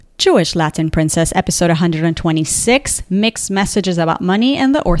Jewish Latin Princess, episode 126, Mixed Messages About Money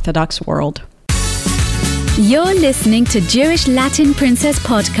in the Orthodox World. You're listening to Jewish Latin Princess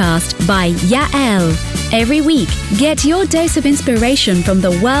podcast by Yael. Every week, get your dose of inspiration from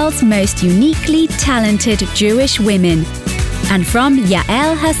the world's most uniquely talented Jewish women. And from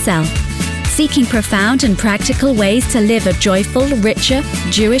Yael herself, seeking profound and practical ways to live a joyful, richer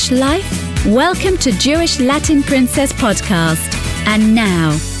Jewish life? Welcome to Jewish Latin Princess podcast. And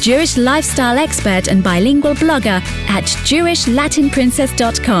now, Jewish lifestyle expert and bilingual blogger at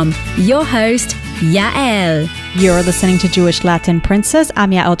JewishLatinPrincess.com, your host, Yael. You're listening to Jewish Latin Princess.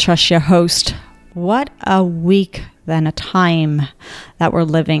 I'm Yael Trush, your host. What a week, then a time that we're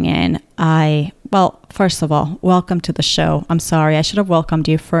living in. First of all, welcome to the show. I'm sorry, I should have welcomed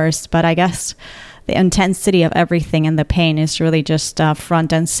you first, but I guess the intensity of everything and the pain is really just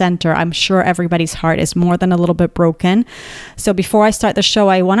front and center. I'm sure everybody's heart is more than a little bit broken. So before I start the show,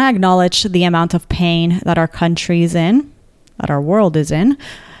 I want to acknowledge the amount of pain that our country is in, that our world is in.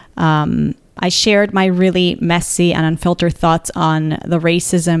 I shared my really messy and unfiltered thoughts on the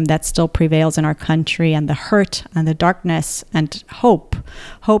racism that still prevails in our country and the hurt and the darkness and hope.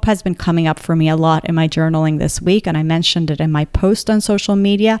 Hope has been coming up for me a lot in my journaling this week, and I mentioned it in my post on social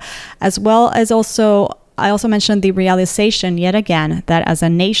media, as well as I also mentioned the realization yet again that as a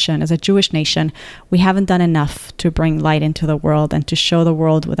nation, as a Jewish nation, we haven't done enough to bring light into the world and to show the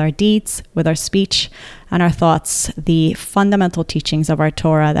world with our deeds, with our speech and our thoughts, the fundamental teachings of our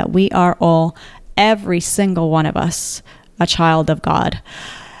Torah, that we are all, every single one of us, a child of God.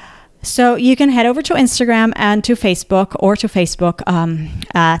 So you can head over to Instagram and to Facebook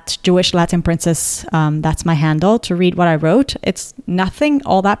at Jewish Latin Princess. That's my handle, to read what I wrote. It's nothing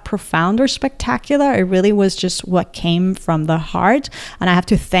all that profound or spectacular. It really was just what came from the heart. And I have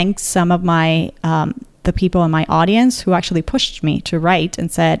to thank some of my the people in my audience who actually pushed me to write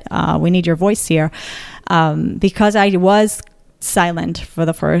and said, we need your voice here. Because I was silent for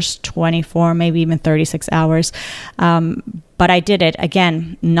the first 24, maybe even 36 hours. But I did it,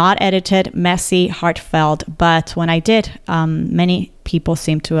 again, not edited, messy, heartfelt. But when I did, many people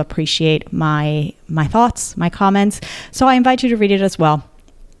seemed to appreciate my thoughts, my comments. So I invite you to read it as well.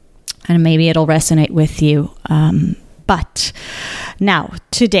 And maybe it'll resonate with you. But now,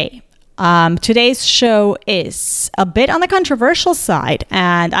 today's show is a bit on the controversial side,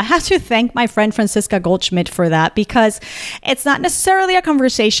 and I have to thank my friend Franziska Goldschmidt for that, because it's not necessarily a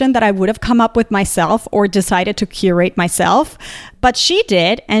conversation that I would have come up with myself or decided to curate myself, but she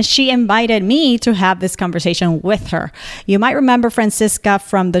did, and she invited me to have this conversation with her. You might remember Franziska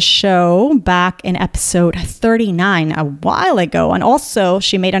from the show back in episode 39 a while ago, and also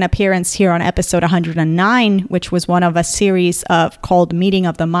she made an appearance here on episode 109, which was one of a series called Meeting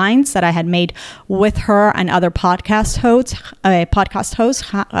of the Minds that I had made with her and other podcast hosts,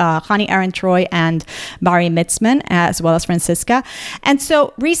 Hani Aaron-Troy and Barry Mitzman, as well as Franziska. And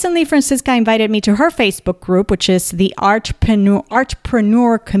so recently Franziska invited me to her Facebook group, which is the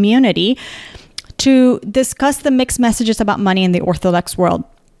Artpreneur community, to discuss the mixed messages about money in the Orthodox world.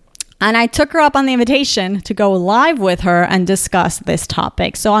 And I took her up on the invitation to go live with her and discuss this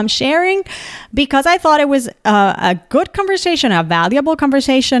topic. So I'm sharing because I thought it was a good conversation, a valuable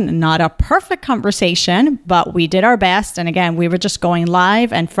conversation, not a perfect conversation, but we did our best. And again, we were just going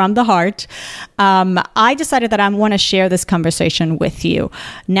live and from the heart. I decided that I want to share this conversation with you.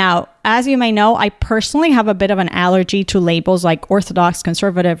 Now, as you may know, I personally have a bit of an allergy to labels like Orthodox,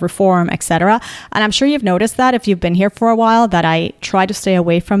 conservative, reform, etc. And I'm sure you've noticed that if you've been here for a while, that I try to stay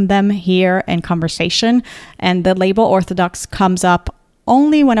away from them here in conversation. And the label Orthodox comes up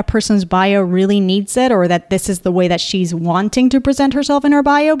only when a person's bio really needs it, or that this is the way that she's wanting to present herself in her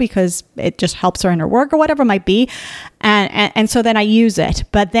bio because it just helps her in her work or whatever it might be. And so then I use it.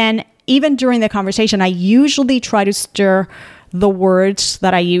 But then even during the conversation, I usually try to steer the words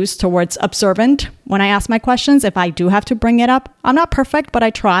that I use towards observant when I ask my questions, if I do have to bring it up. I'm not perfect, but I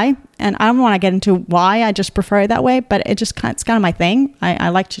try. And I don't want to get into why, I just prefer it that way, but it's kind of my thing. I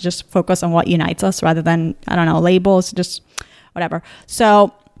like to just focus on what unites us rather than, labels, just whatever.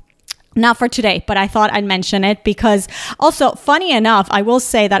 So not for today, but I thought I'd mention it because also, funny enough, I will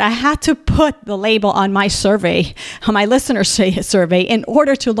say that I had to put the label on my survey, on my listener survey, in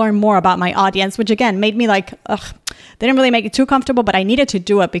order to learn more about my audience, which again made me like, they didn't really make it too comfortable, but I needed to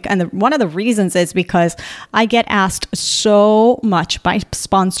do it. And one of the reasons is because I get asked so much by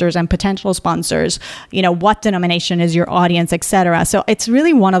sponsors and potential sponsors, what denomination is your audience, etc. So it's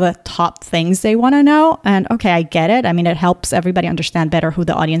really one of the top things they want to know. And okay, I get it. I mean, it helps everybody understand better who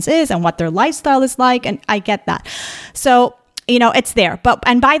the audience is and what their lifestyle is like. And I get that. So it's there.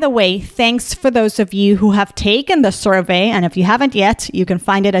 And by the way, thanks for those of you who have taken the survey. And if you haven't yet, you can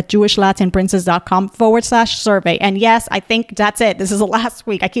find it at jewishlatinprincess.com/survey. And yes, I think that's it. This is the last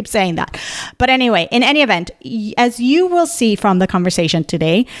week. I keep saying that. But anyway, in any event, as you will see from the conversation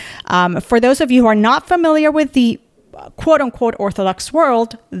today, for those of you who are not familiar with the quote unquote Orthodox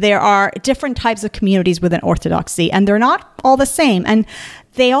world, there are different types of communities within Orthodoxy, and they're not all the same. And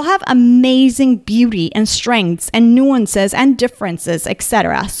they all have amazing beauty and strengths and nuances and differences,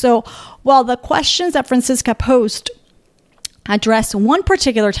 etc. So while the questions that Francisca posed address one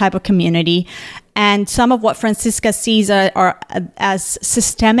particular type of community and some of what Francisca sees are as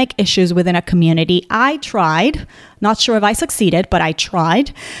systemic issues within a community, I tried, not sure if I succeeded, but I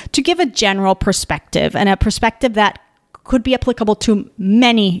tried to give a general perspective, and a perspective that could be applicable to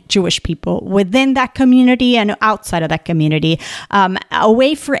many Jewish people within that community and outside of that community, a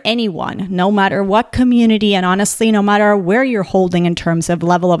way for anyone, no matter what community, and honestly, no matter where you're holding in terms of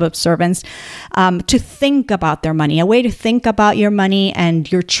level of observance, to think about their money, a way to think about your money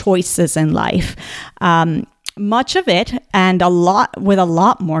and your choices in life. Much of it, and a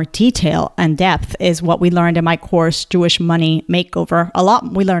lot more detail and depth, is what we learned in my course, Jewish Money Makeover.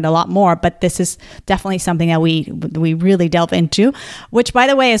 We learned a lot more, but this is definitely something that we really delve into, which, by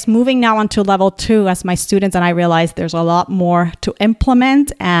the way, is moving now onto level 2 as my students and I realize there's a lot more to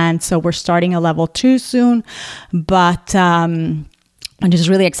implement. And so we're starting a level 2 soon, but which is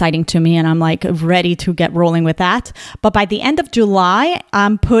really exciting to me, and I'm like ready to get rolling with that. But by the end of July,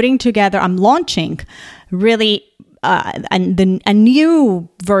 I'm launching really a new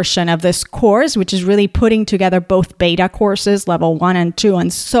version of this course, which is really putting together both beta courses, level 1 and 2,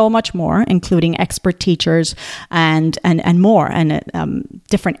 and so much more, including expert teachers and more, and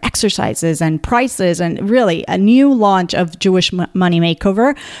different exercises and prices, and really a new launch of Jewish Money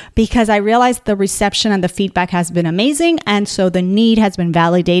Makeover, because I realized the reception and the feedback has been amazing, and so the need has been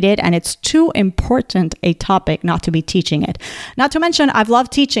validated, and it's too important a topic not to be teaching it. Not to mention, I've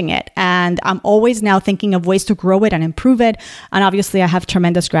loved teaching it, and I'm always now thinking of ways to grow it and improve it. And obviously, I have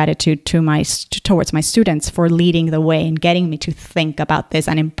tremendous gratitude towards my students for leading the way and getting me to think about this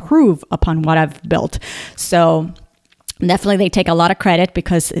and improve upon what I've built. So definitely they take a lot of credit,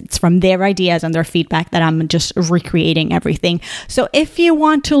 because it's from their ideas and their feedback that I'm just recreating everything. So if you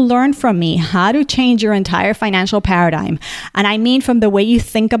want to learn from me how to change your entire financial paradigm, and I mean from the way you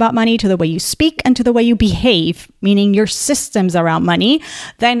think about money to the way you speak and to the way you behave, meaning your systems around money,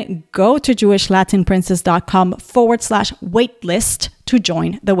 then go to jewishlatinprincess.com/waitlist to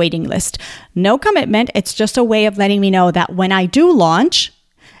join the waiting list. No commitment. It's just a way of letting me know that when I do launch,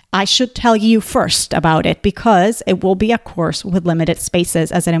 I should tell you first about it, because it will be a course with limited spaces,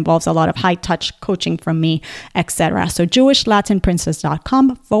 as it involves a lot of high touch coaching from me, etc. So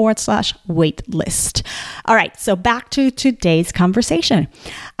jewishlatinprincess.com/waitlist. All right. So back to today's conversation.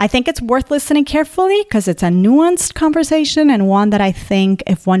 I think it's worth listening carefully, because it's a nuanced conversation, and one that I think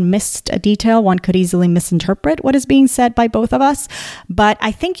if one missed a detail, one could easily misinterpret what is being said by both of us. But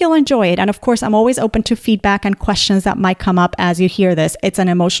I think you'll enjoy it. And of course, I'm always open to feedback and questions that might come up as you hear this. It's an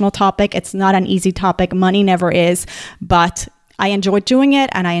emotional topic. It's not an easy topic. Money never is, but I enjoyed doing it,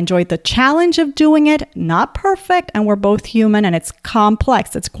 and I enjoyed the challenge of doing it. Not perfect, and we're both human, and it's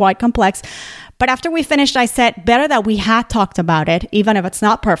complex. It's quite complex. But after we finished, I said, better that we had talked about it, even if it's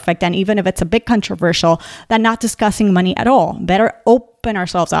not perfect, and even if it's a bit controversial, than not discussing money at all. Better open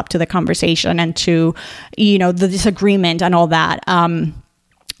ourselves up to the conversation and to, the disagreement and all that.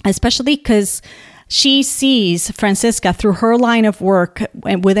 Especially because she sees, Francisca, through her line of work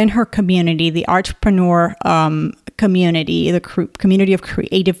and within her community, the entrepreneur community, the community of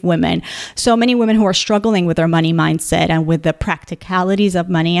creative women, so many women who are struggling with their money mindset and with the practicalities of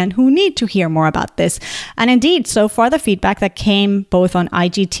money, and who need to hear more about this. And indeed, so far, the feedback that came both on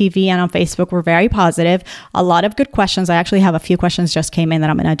IGTV and on Facebook were very positive. A lot of good questions. I actually have a few questions just came in that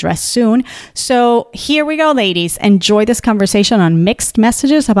I'm going to address soon. So here we go, ladies. Enjoy this conversation on mixed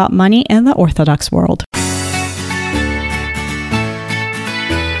messages about money in the Orthodox world.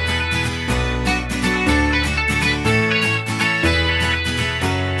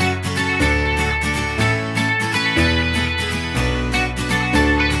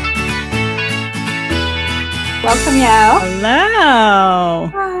 Welcome, Yael.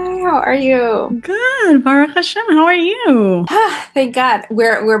 Hello. Hi, how are you? Good, Baruch Hashem. How are you? Thank God.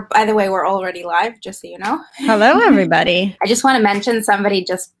 We're by the way, we're already live, just so you know. Hello, everybody. I just want to mention somebody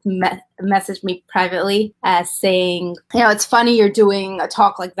just messaged me privately saying, it's funny you're doing a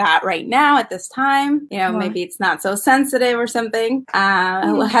talk like that right now at this time. Maybe it's not so sensitive or something.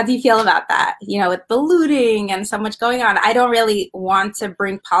 How do you feel about that? With the looting and so much going on. I don't really want to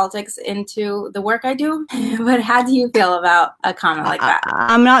bring politics into the work I do, but how do you feel about a comment like that?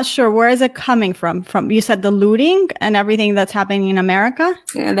 I'm not sure. Where is it coming from? You said the looting and everything that's happening in America?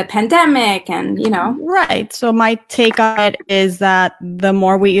 The pandemic and, Right. So my take on it is that the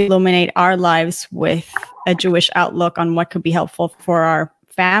more we illuminate our lives with a Jewish outlook on what could be helpful for our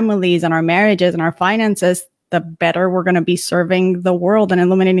families and our marriages and our finances, the better we're going to be serving the world and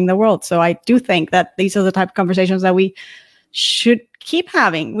illuminating the world. So I do think that these are the type of conversations that we should keep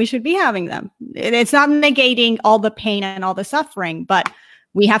having. We should be having them. It's not negating all the pain and all the suffering, but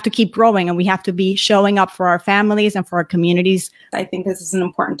we have to keep growing and we have to be showing up for our families and for our communities. I think this is an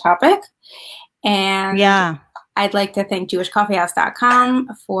important topic. And I'd like to thank JewishCoffeehouse.com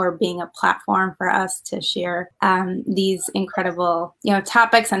for being a platform for us to share these incredible,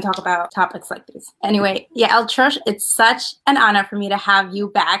 topics and talk about topics like these. Anyway, Yael Trush, it's such an honor for me to have you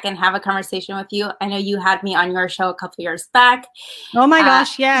back and have a conversation with you. I know you had me on your show a couple years back. Oh my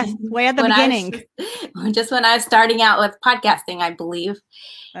gosh, yes, way at the beginning. Just when I was starting out with podcasting, I believe.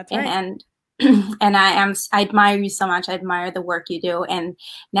 That's right. And I admire you so much. I admire the work you do. And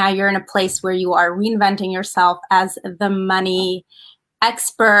now you're in a place where you are reinventing yourself as the money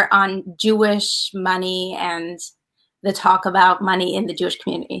expert on Jewish money and the talk about money in the Jewish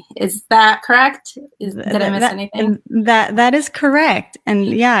community. Is that correct? Did I miss anything? That is correct. And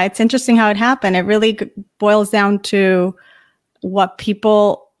yeah, it's interesting how it happened. It really boils down to what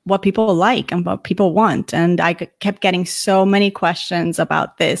people like and what people want. And I kept getting so many questions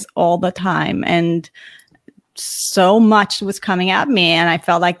about this all the time. And so much was coming at me. And I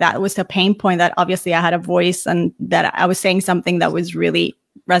felt like that was a pain point that obviously I had a voice and that I was saying something that was really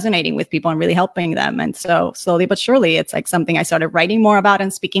resonating with people and really helping them. And so slowly but surely, it's like something I started writing more about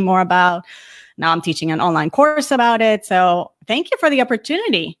and speaking more about. Now I'm teaching an online course about it. So thank you for the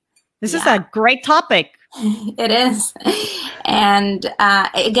opportunity. This is a great topic. It is. And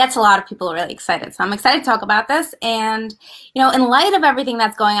it gets a lot of people really excited. So I'm excited to talk about this. And, in light of everything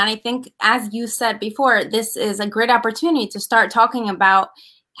that's going on, I think, as you said before, this is a great opportunity to start talking about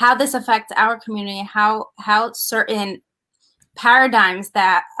how this affects our community, how certain paradigms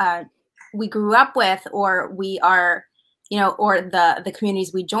that we grew up with or we are, or the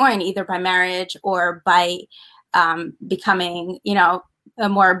communities we join, either by marriage or by becoming,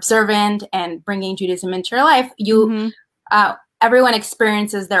 more observant and bringing Judaism into your life, everyone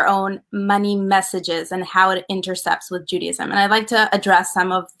experiences their own money messages and how it intercepts with Judaism. And I'd like to address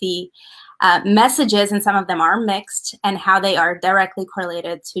some of the messages, and some of them are mixed, and how they are directly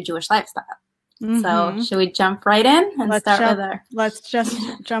correlated to Jewish lifestyle. So should we jump right in and start with our... Let's just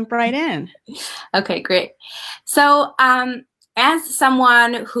jump right in. Okay, great. So as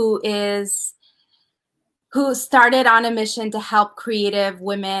someone who started on a mission to help creative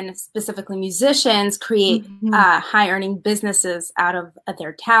women, specifically musicians, create high-earning businesses out of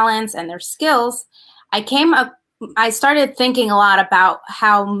their talents and their skills, I started thinking a lot about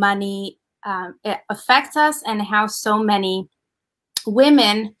how money it affects us and how so many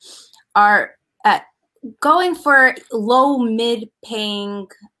women are going for low, mid-paying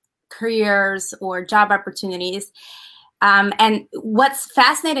careers or job opportunities. And what's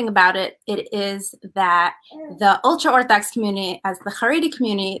fascinating about it is that the ultra-Orthodox community, as the Haredi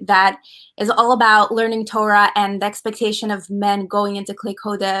community, that is all about learning Torah and the expectation of men going into Klei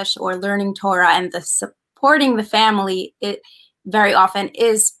Kodesh or learning Torah and the supporting the family, it very often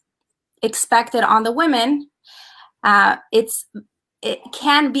is expected on the women. It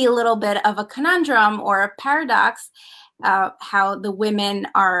can be a little bit of a conundrum or a paradox, how the women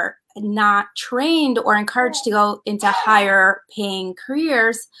are not trained or encouraged to go into higher paying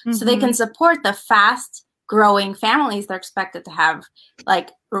careers so they can support the fast growing families they're expected to have,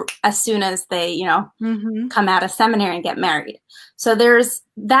 like as soon as they, come out of seminary and get married. So there's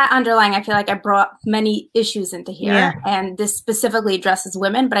that underlying. I feel like I brought many issues into here, and this specifically addresses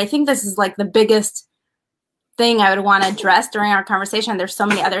women, but I think this is like the biggest thing I would want to address during our conversation. There's so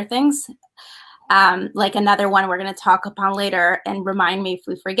many other things. Like another one we're going to talk upon later, and remind me if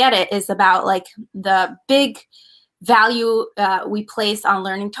we forget it, is about like the big value we place on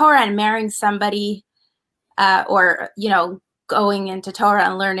learning Torah and marrying somebody, or, going into Torah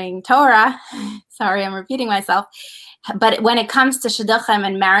and learning Torah. Sorry, I'm repeating myself. But when it comes to shidduchim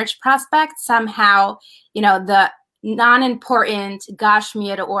and marriage prospects, somehow, the non-important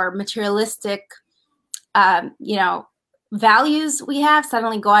gashmiut or materialistic, values we have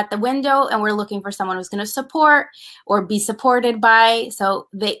suddenly go out the window, and we're looking for someone who's going to support or be supported by. So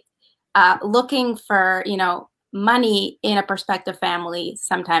looking for, money in a prospective family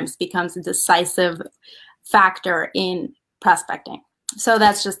sometimes becomes a decisive factor in prospecting. So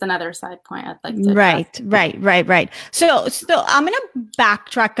that's just another side point I'd like to address. Right. So I'm going to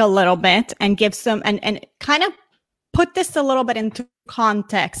backtrack a little bit and give some and kind of put this a little bit into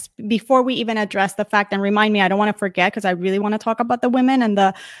context before we even address the fact. And remind me, I don't want to forget, because I really want to talk about the women and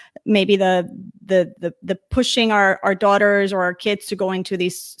the pushing our daughters or our kids to go into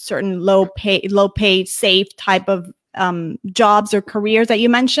these certain low paid, safe type of jobs or careers that you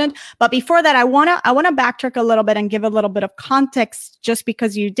mentioned. But before that, I want to backtrack a little bit and give a little bit of context, just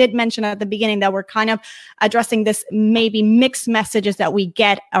because you did mention at the beginning that we're kind of addressing this maybe mixed messages that we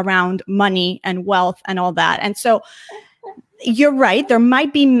get around money and wealth and all that. And so you're right, there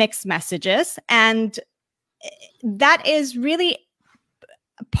might be mixed messages, and that is really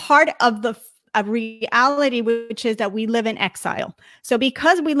part of a reality, which is that we live in exile. So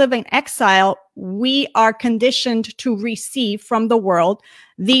because we live in exile, we are conditioned to receive from the world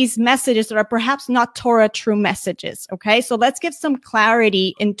these messages that are perhaps not Torah true messages. Okay, so let's give some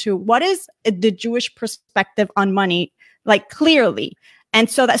clarity into what is the Jewish perspective on money, like clearly. And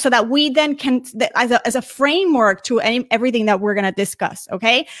so that we then can, as a framework to everything that we're going to discuss.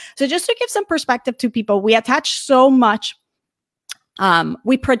 Okay, so just to give some perspective to people, we attach so much.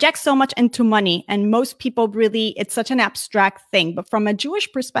 We project so much into money, and most people really, it's such an abstract thing. But from a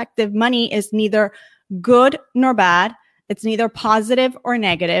Jewish perspective, money is neither good nor bad. It's neither positive or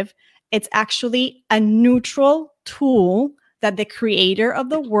negative. It's actually a neutral tool that the creator of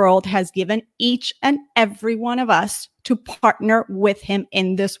the world has given each and every one of us to partner with him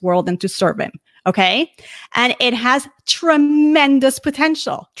in this world and to serve him. Okay. And it has tremendous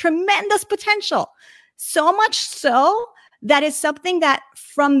potential. So much so that is something that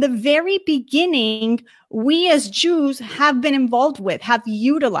from the very beginning, we as Jews have been involved with, have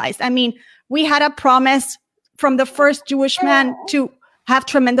utilized. I mean, we had a promise from the first Jewish man to have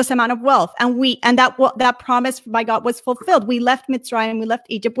tremendous amount of wealth. And that promise by God was fulfilled. We left Mitzrayim, we left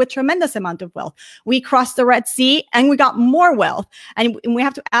Egypt with tremendous amount of wealth. We crossed the Red Sea and we got more wealth. And we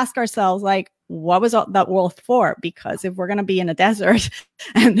have to ask ourselves, like, what was all that wealth for? Because if we're going to be in a desert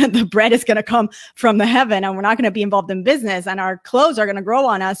and then the bread is going to come from the heaven and we're not going to be involved in business and our clothes are going to grow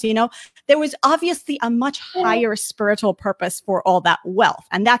on us, there was obviously a much higher spiritual purpose for all that wealth.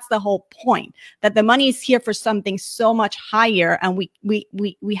 And that's the whole point, that the money is here for something so much higher. And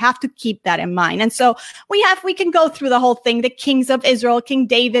we have to keep that in mind. And so we can go through the whole thing, the kings of Israel, King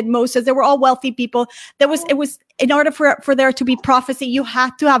David, Moses, they were all wealthy people. It was in order for there to be prophecy, you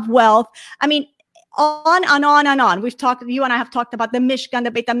had to have wealth. I mean, on and on and on. You and I have talked about the Mishkan,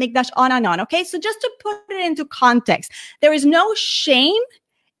 the Beit HaMikdash, on and on. Okay. So just to put it into context, there is no shame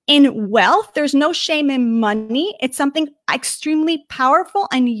in wealth. There's no shame in money. It's something extremely powerful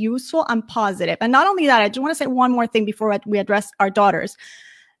and useful and positive. And not only that, I just want to say one more thing before we address our daughters,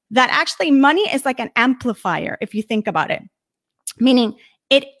 that actually money is like an amplifier, if you think about it, meaning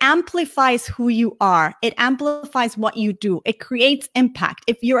it amplifies who you are. It amplifies what you do. It creates impact.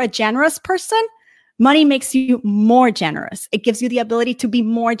 If you're a generous person, money makes you more generous. It gives you the ability to be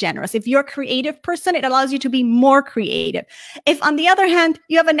more generous. If you're a creative person, it allows you to be more creative. If, on the other hand,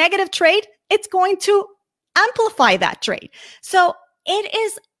 you have a negative trait, it's going to amplify that trait. So it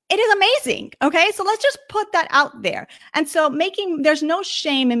is amazing. Okay. So let's just put that out there. And so there's no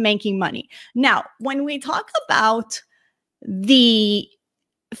shame in making money. Now, when we talk about the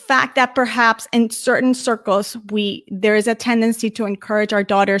fact that perhaps in certain circles, there is a tendency to encourage our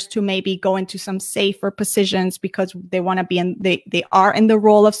daughters to maybe go into some safer positions because they want to be they are in the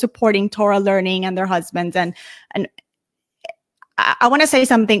role of supporting Torah learning and their husbands. And I want to say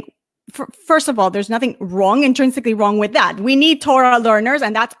something. First of all, there's nothing intrinsically wrong with that. We need Torah learners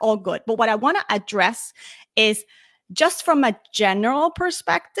and that's all good. But what I want to address is just from a general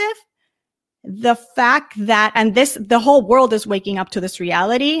perspective, the fact that, the whole world is waking up to this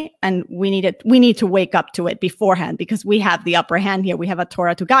reality, and we need to wake up to it beforehand because we have the upper hand here. We have a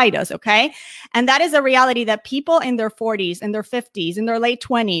Torah to guide us. Okay. And that is a reality that people in their 40s, in their 50s, in their late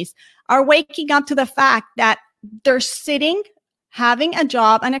 20s are waking up to the fact that they're sitting, having a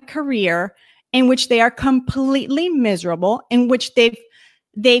job and a career in which they are completely miserable, in which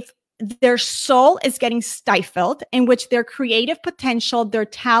their soul is getting stifled, in which their creative potential, their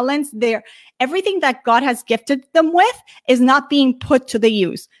talents, everything that God has gifted them with is not being put to the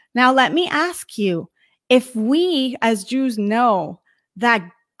use. Now, let me ask you, if we as Jews know that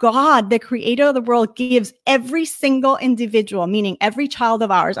God, the creator of the world, gives every single individual, meaning every child of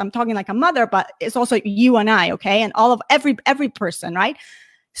ours, I'm talking like a mother, but it's also you and I, okay? And all of every person, right?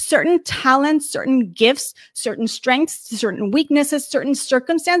 Certain talents, certain gifts, certain strengths, certain weaknesses, certain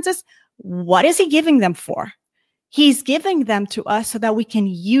circumstances, what is he giving them for? He's giving them to us so that we can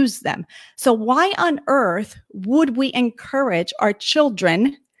use them. So why on earth would we encourage our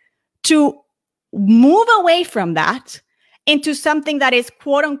children to move away from that into something that is,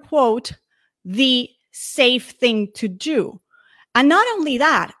 quote unquote, the safe thing to do? And not only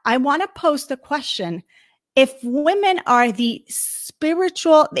that, I want to pose the question, if women are the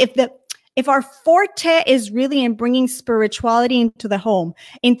spiritual, if our forte is really in bringing spirituality into the home,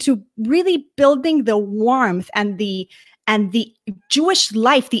 into really building the warmth and the Jewish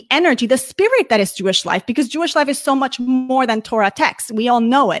life, the energy, the spirit that is Jewish life, because Jewish life is so much more than Torah text. We all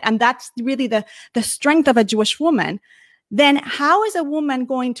know it. And that's really the strength of a Jewish woman. Then how is a woman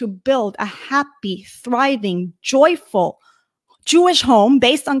going to build a happy, thriving, joyful Jewish home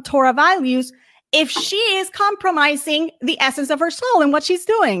based on Torah values if she is compromising the essence of her soul and what she's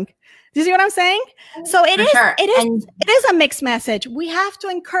doing? Do you see what I'm saying? So it is a mixed message. We have to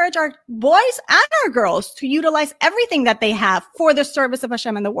encourage our boys and our girls to utilize everything that they have for the service of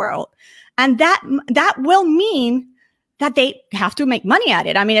Hashem in the world. And that will mean that they have to make money at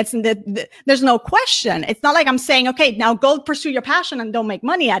it. I mean, there's no question. It's not like I'm saying, okay, now go pursue your passion and don't make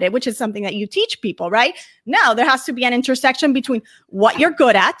money at it, which is something that you teach people, right? No, there has to be an intersection between what you're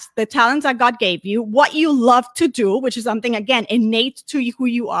good at, the talents that God gave you, what you love to do, which is something, again, innate to you, who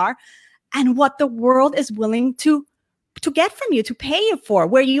you are, and what the world is willing to get from you, to pay you for,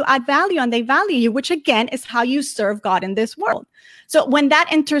 where you add value and they value you, which again is how you serve God in this world. So when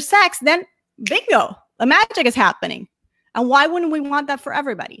that intersects, then bingo, the magic is happening. And why wouldn't we want that for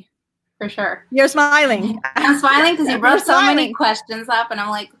everybody? For sure. You're smiling. I'm smiling because you brought so many questions up, and I'm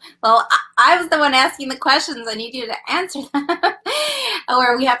like, well, I was the one asking the questions. I need you to answer them.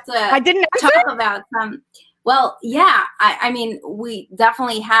 Or we have to talk about some. Well, yeah, I mean, we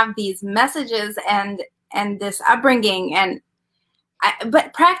definitely have these messages and this upbringing,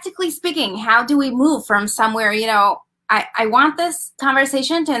 but practically speaking, how do we move from somewhere? I want this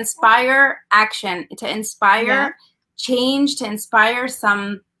conversation to inspire action, to inspire change, to inspire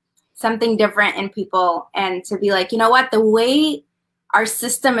something different in people, and to be like, you know what, the way our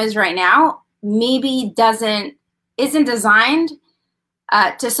system is right now maybe isn't designed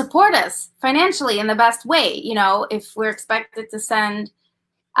to support us financially in the best way. If we're expected to send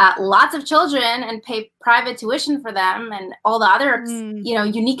lots of children and pay private tuition for them and all the other,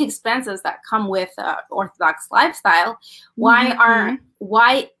 unique expenses that come with Orthodox lifestyle,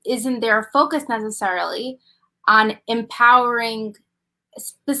 why isn't there a focus necessarily on empowering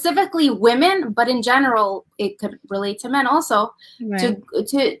specifically women, but in general, it could relate to men also, right,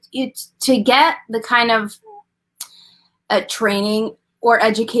 to get the kind of training or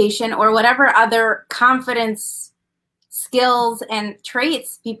education or whatever other confidence, skills, and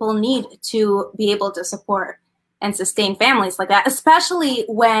traits people need to be able to support and sustain families like that, especially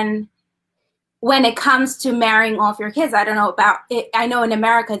when it comes to marrying off your kids. I don't know about it. I know in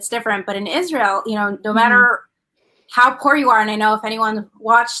America it's different, but in Israel, no matter how poor you are, and I know if anyone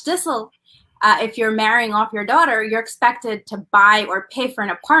watched Dissel, if you're marrying off your daughter, you're expected to buy or pay for an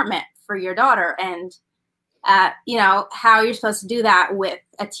apartment for your daughter. And how you're supposed to do that with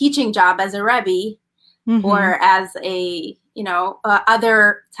a teaching job as a Rebbe, or as a,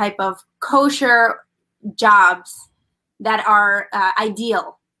 other type of kosher jobs that are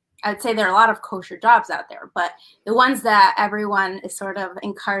ideal. I'd say there are a lot of kosher jobs out there, but the ones that everyone is sort of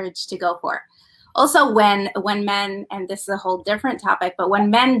encouraged to go for. Also, when men, and this is a whole different topic, but when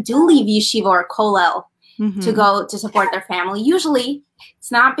men do leave yeshiva or kollel to go to support their family, usually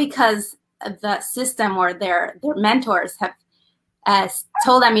it's not because the system or their mentors have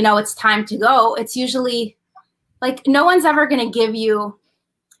told them, it's time to go. It's usually like no one's ever going to give you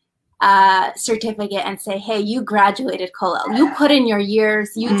a certificate and say, hey, you graduated kollel, you put in your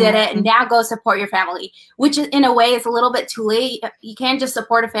years, you did it, and now go support your family, which in a way is a little bit too late. You can't just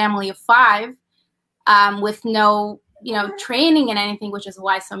support a family of 5 with no, training in anything, which is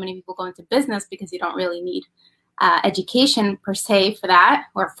why so many people go into business, because you don't really need education per se for that,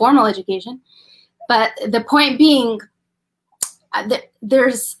 or formal education. But the point being,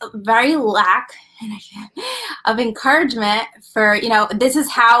 there's very lack of encouragement for, this is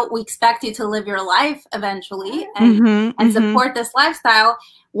how we expect you to live your life eventually, and support this lifestyle.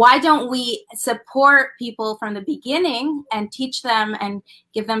 Why don't we support people from the beginning and teach them and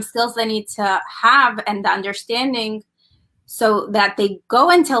give them skills they need to have and the understanding, so that they go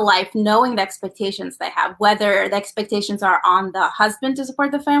into life knowing the expectations they have, whether the expectations are on the husband to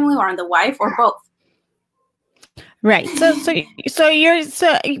support the family or on the wife, or both. Right. What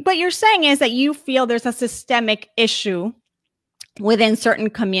you're saying is that you feel there's a systemic issue within certain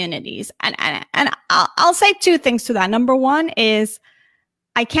communities. And I'll say 2 things to that. Number one is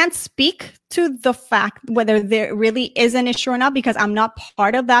I can't speak to the fact whether there really is an issue or not, because I'm not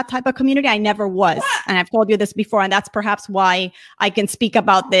part of that type of community. I never was. And I've told you this before, and that's perhaps why I can speak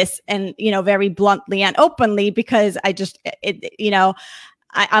about this and, very bluntly and openly, because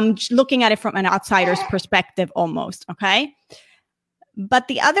I'm looking at it from an outsider's perspective almost. Okay. But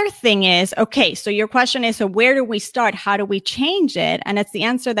the other thing is, okay, so your question is, so where do we start? How do we change it? And it's the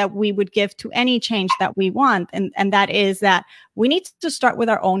answer that we would give to any change that we want. And that is that we need to start with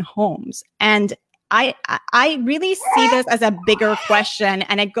our own homes. And I really see this as a bigger question,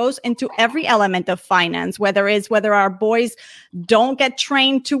 and it goes into every element of finance, whether our boys don't get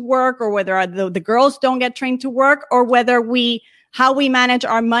trained to work, or whether the girls don't get trained to work, or whether how we manage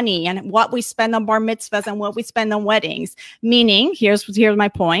our money and what we spend on bar mitzvahs and what we spend on weddings. Meaning, here's my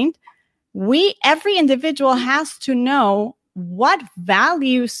point. Every individual has to know what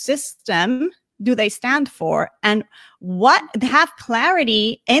value system do they stand for, and have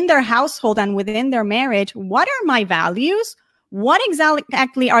clarity in their household and within their marriage. What are my values? What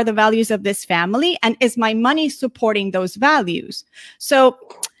exactly are the values of this family? And is my money supporting those values? So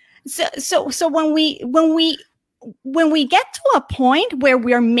when we get to a point where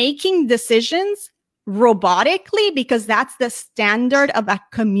we're making decisions robotically because that's the standard of a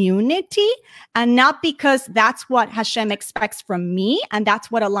community and not because that's what Hashem expects from me and that's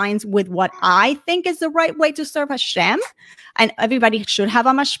what aligns with what I think is the right way to serve Hashem, and everybody should have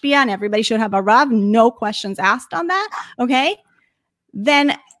a mashpia and everybody should have a rav, no questions asked on that, okay?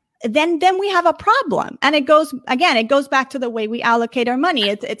 Then we have a problem. And it goes back to the way we allocate our money.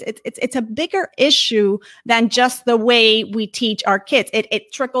 It's a bigger issue than just the way we teach our kids.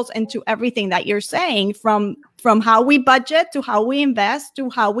 It trickles into everything that you're saying, from how we budget to how we invest to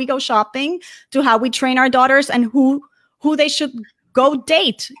how we go shopping to how we train our daughters and who they should go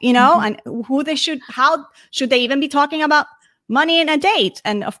date, and how should they even be talking about money in a date.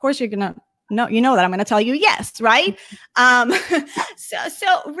 And of course, you're going to no, that I'm going to tell you yes, right? So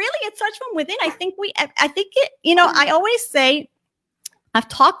really, it starts from within. I always say, I've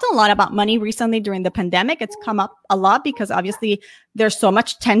talked a lot about money recently during the pandemic. It's come up a lot because obviously there's so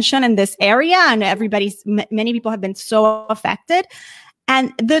much tension in this area, and many people have been so affected.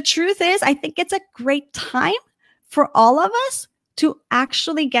 And the truth is, I think it's a great time for all of us to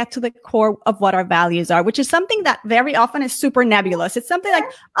actually get to the core of what our values are, which is something that very often is super nebulous. It's something like,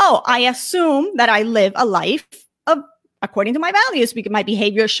 I assume that I live a life according to my values, because my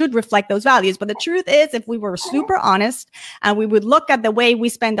behavior should reflect those values. But the truth is, if we were super honest and we would look at the way we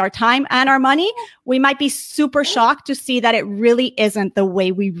spend our time and our money, we might be super shocked to see that it really isn't the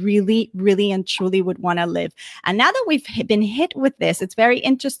way we really, really and truly would want to live. And now that we've been hit with this, it's very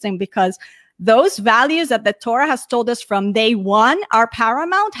interesting because those values that the Torah has told us from day one are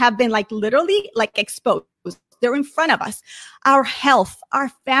paramount, have been literally exposed. They're in front of us. Our health, our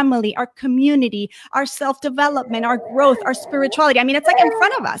family, our community, our self-development, our growth, our spirituality. I mean, it's in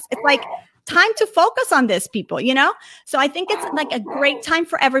front of us. It's time to focus on this, people, So I think it's a great time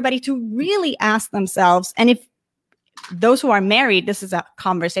for everybody to really ask themselves. And if those who are married, this is a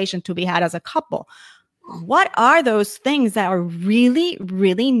conversation to be had as a couple. What are those things that are really,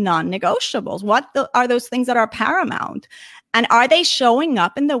 really non-negotiables? What are those things that are paramount? And are they showing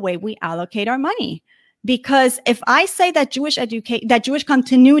up in the way we allocate our money? Because if I say that Jewish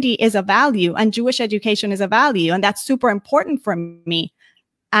continuity is a value and Jewish education is a value, and that's super important for me,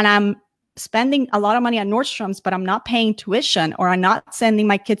 and I'm spending a lot of money at Nordstrom's, but I'm not paying tuition, or I'm not sending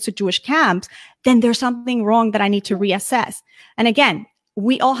my kids to Jewish camps, then there's something wrong that I need to reassess. And again,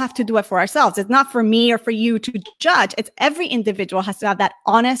 we all have to do it for ourselves. It's not for me or for you to judge. It's every individual has to have that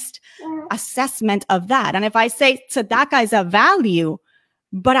honest assessment of that. And if I say tzedakah is a value,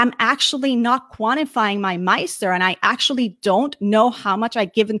 but I'm actually not quantifying my meiser, and I actually don't know how much I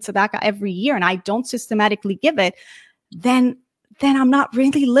give in tzedakah every year, and I don't systematically give it, then I'm not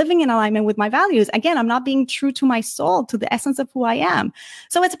really living in alignment with my values. Again, I'm not being true to my soul, to the essence of who I am.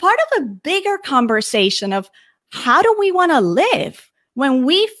 So it's part of a bigger conversation of how do we want to live? When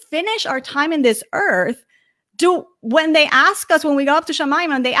we finish our time in this earth, when they ask us, when we go up to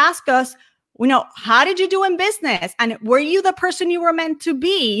Shamayim and they ask us, how did you do in business? And were you the person you were meant to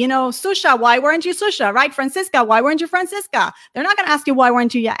be? Susha, why weren't you Susha, right? Francisca, why weren't you Francisca? They're not going to ask you, why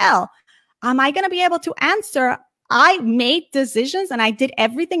weren't you Yael? Am I going to be able to answer, I made decisions and I did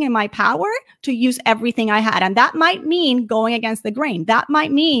everything in my power to use everything I had. And that might mean going against the grain. That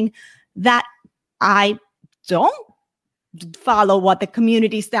might mean that I don't follow what the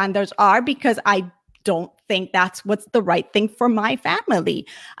community standards are because I don't think that's what's the right thing for my family.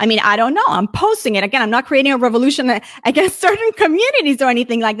 I mean, I don't know. I'm posting it. Again, I'm not creating a revolution against certain communities or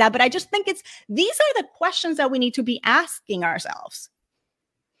anything like that, but I just think these are the questions that we need to be asking ourselves.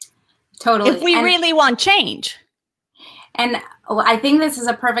 Totally. If we really want change. And I think this is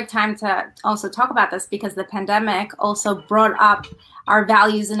a perfect time to also talk about this, because the pandemic also brought up our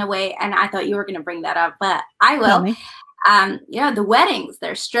values in a way. And I thought you were going to bring that up, but I will. The weddings,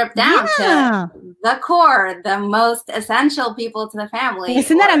 they're stripped down to the core, the most essential people to the family.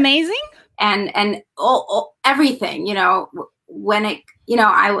 Isn't that amazing? And everything, when it,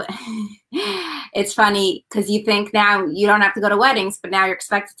 it's funny because you think now you don't have to go to weddings, but now you're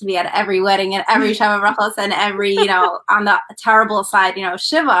expected to be at every wedding and every Sheva Brachos and every, on the terrible side,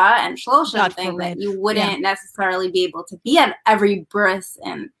 Shiva and Shloshim thing that you wouldn't necessarily be able to be at every bris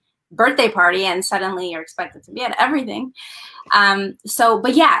and birthday party, and suddenly you're expected to be at everything.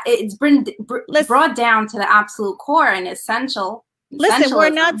 But yeah, it's been brought down to the absolute core and essential. Listen, we're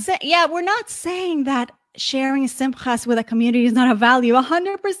not saying that sharing simchas with a community is not a value.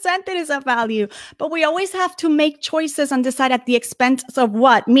 100% it is a value, but we always have to make choices and decide at the expense of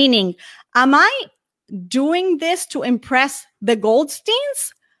what. Meaning, am I doing this to impress the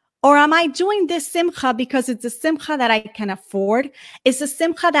Goldsteins? Or am I doing this simcha because it's a simcha that I can afford? It's a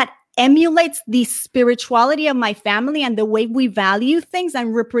simcha that emulates the spirituality of my family and the way we value things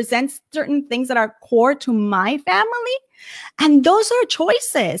and represents certain things that are core to my family. And those are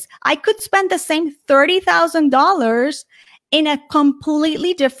choices. I could spend the same $30,000 in a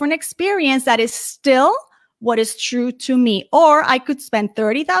completely different experience that is still what is true to me. Or I could spend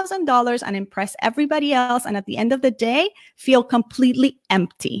 $30,000 and impress everybody else, and at the end of the day, feel completely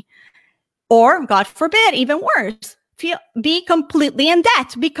empty. Or, God forbid, even worse, be completely in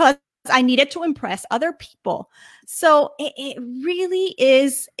debt because I needed to impress other people. So it really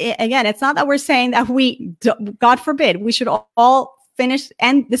is, again, it's not that we're saying that God forbid, we should all finish,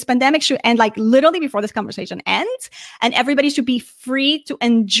 and this pandemic should end like literally before this conversation ends, and everybody should be free to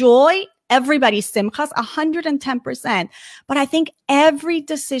enjoy everybody's simchas 110%. But I think every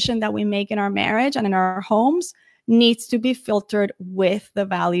decision that we make in our marriage and in our homes needs to be filtered with the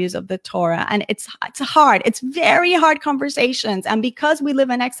values of the Torah. And it's hard. It's very hard conversations. And because we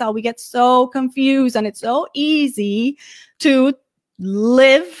live in exile, we get so confused, and it's so easy to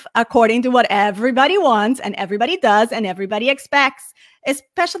live according to what everybody wants and everybody does and everybody expects,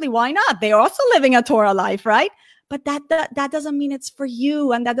 especially why not? They're also living a Torah life, right? But that doesn't mean it's for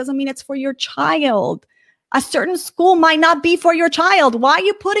you, and that doesn't mean it's for your child. A certain school might not be for your child. Why are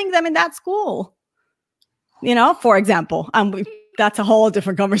you putting them in that school? For example, that's a whole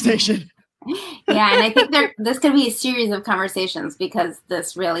different conversation. Yeah, and I think this could be a series of conversations, because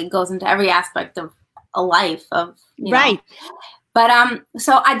this really goes into every aspect of a life of, right. But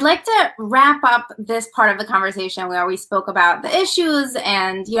so I'd like to wrap up this part of the conversation where we spoke about the issues,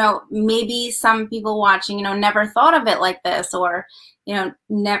 and maybe some people watching never thought of it like this, or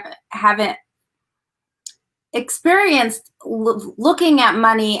never haven't experienced looking at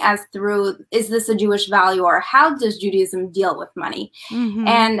money as through, is this a Jewish value, or how does Judaism deal with money? Mm-hmm.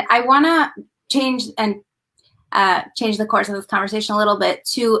 And I want to change the course of this conversation a little bit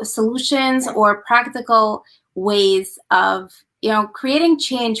to solutions or practical ways of creating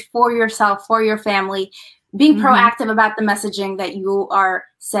change for yourself, for your family, being proactive about the messaging that you are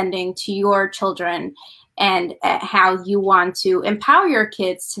sending to your children, and how you want to empower your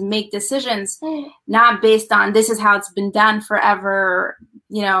kids to make decisions, not based on this is how it's been done forever,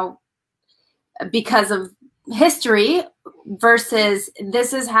 because of history, versus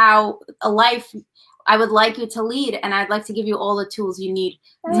this is how a life I would like you to lead, and I'd like to give you all the tools you need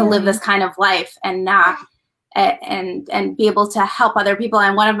to live this kind of life, and not and be able to help other people.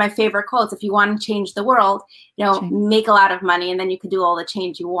 And one of my favorite quotes, if you want to change the world, make a lot of money, and then you can do all the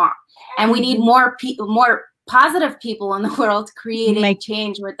change you want. And we need more positive people in the world creating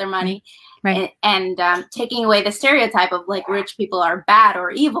change with their money, right? And taking away the stereotype of like rich people are bad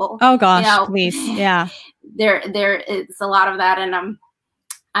or evil. Oh gosh, please, yeah. There is a lot of that, and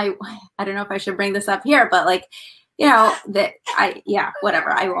I don't know if I should bring this up here, but like,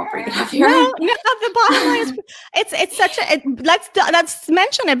 whatever. I won't bring it up here. No, the bottom line is it's such a let's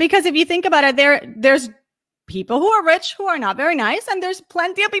mention it, because if you think about it, there's people who are rich who are not very nice, and there's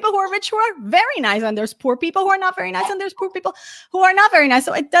plenty of people who are rich who are very nice, and there's poor people who are not very nice, and there's poor people who are not very nice.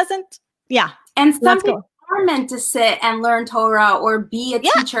 So it doesn't, And some people are meant to sit and learn Torah or be a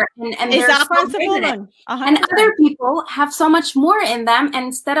teacher, and they're so great at it. And other people have so much more in them, and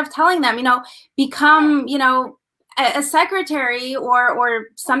instead of telling them, become, a secretary or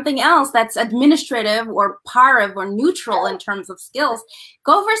something else that's administrative or parav or neutral in terms of skills,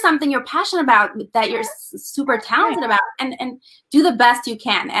 go for something you're passionate about, that you're super talented about, and do the best you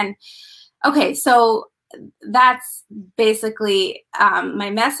can. And okay, so that's basically my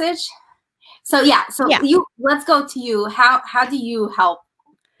message. So let's go to you. How do you help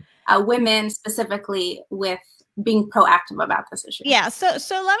women specifically with being proactive about this issue? Yeah. So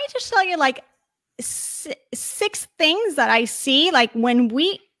let me just tell you like 6 things that I see. Like when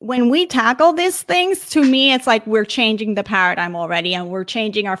we tackle these things, to me, it's like we're changing the paradigm already, and we're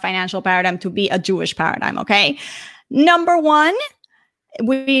changing our financial paradigm to be a Jewish paradigm. Okay. Number 1,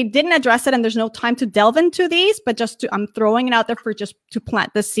 we didn't address it, and there's no time to delve into these, but I'm throwing it out there for just to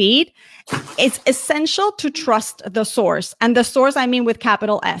plant the seed. It's essential to trust the source, and the source, I mean with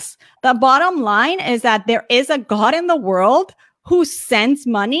capital S. The bottom line is that there is a God in the world who sends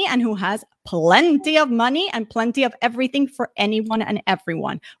money and who has plenty of money and plenty of everything for anyone and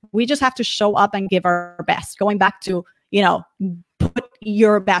everyone. We just have to show up and give our best. Going back to, put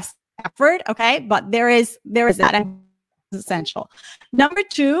your best effort. Okay. But there is that, and it's essential. Number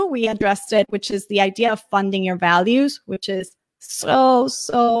 2, we addressed it, which is the idea of funding your values, which is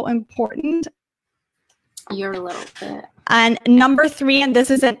so important. You're a little bit. And number 3, and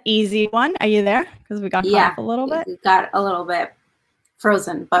this is an easy one. Are you there? Because we got caught up a little bit. We got a little bit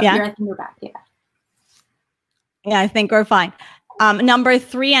frozen, but I think we're back. Yeah, I think we're fine. Number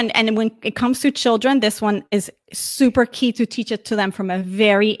 3, and when it comes to children, this one is super key to teach it to them from a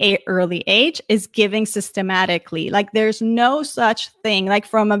very early age, is giving systematically. Like there's no such thing. Like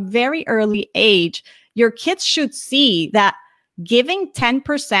from a very early age, your kids should see that giving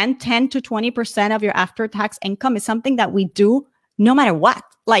 10% to 20% of your after-tax income is something that we do no matter what.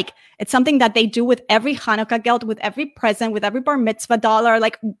 Like it's something that they do with every Hanukkah geld, with every present, with every bar mitzvah dollar,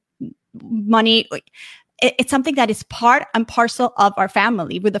 like money. Like, it's something that is part and parcel of our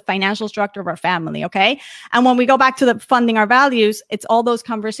family, with the financial structure of our family. Okay. And when we go back to the funding our values, it's all those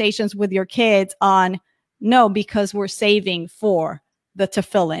conversations with your kids on, no, because we're saving for the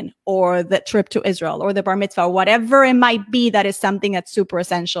tefillin or the trip to Israel or the bar mitzvah, or whatever it might be, that is something that's super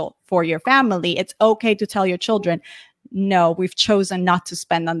essential for your family. It's okay to tell your children, no, we've chosen not to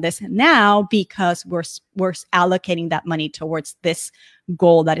spend on this now because we're allocating that money towards this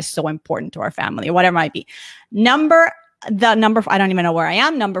goal that is so important to our family, or whatever it might be. I don't even know where I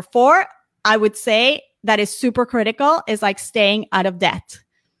am. Number 4, I would say that is super critical, is like staying out of debt,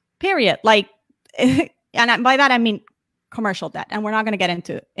 period. Like, and by that, I mean commercial debt. And we're not going to get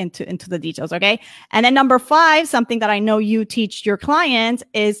into the details. Okay. And then number 5, something that I know you teach your clients,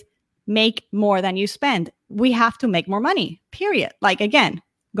 is make more than you spend. We have to make more money, period. Like, again,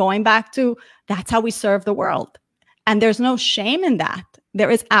 going back to, that's how we serve the world. And there's no shame in that. There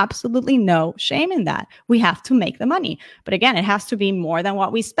is absolutely no shame in that. We have to make the money. But again, it has to be more than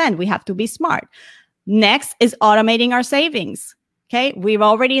what we spend. We have to be smart. Next is automating our savings. Okay. We've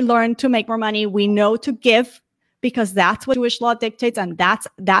already learned to make more money. We know to give, because that's what Jewish law dictates. And that's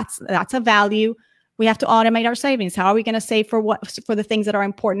a value. We have to automate our savings. How are we going to save for the things that are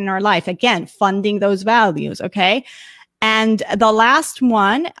important in our life? Again, funding those values. Okay. And the last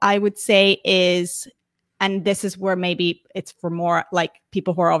one I would say is, and this is where maybe it's for more like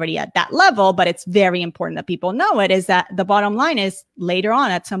people who are already at that level, but it's very important that people know it, is that the bottom line is, later on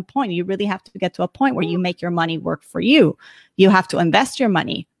at some point, you really have to get to a point where you make your money work for you. You have to invest your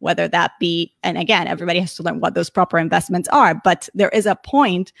money, whether that be, and again, everybody has to learn what those proper investments are, but there is a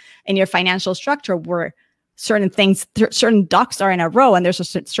point in your financial structure where certain things, certain ducks are in a row, and there's a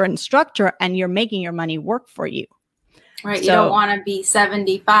certain structure, and you're making your money work for you. Right. You don't want to be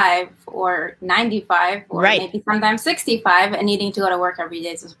 75 or 95 or maybe sometimes 65 and needing to go to work every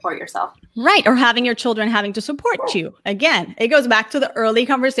day to support yourself. Right. Or having your children having to support you. Again, it goes back to the early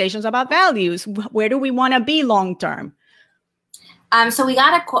conversations about values. Where do we want to be long term? So we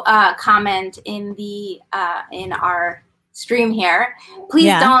got a comment in our stream here. Please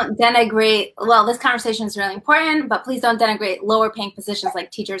don't denigrate. Well, this conversation is really important, but please don't denigrate lower paying positions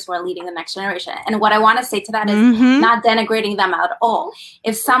like teachers who are leading the next generation. And what I want to say to that is not denigrating them at all.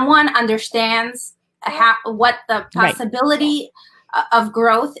 If someone understands what the possibility of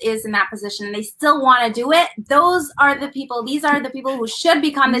growth is in that position and they still want to do it, these are the people who should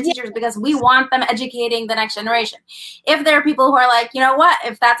become the teachers, because we want them educating the next generation. If there are people who are like, you know what,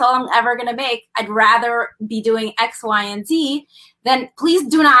 if that's all I'm ever going to make, I'd rather be doing X, Y, and Z, then please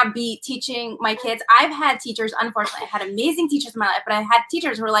do not be teaching my kids. I've had teachers, unfortunately, I had amazing teachers in my life, but I had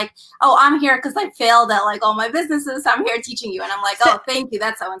teachers who were like, oh, I'm here because I failed at like all my businesses. So I'm here teaching you. And I'm like, oh, thank you.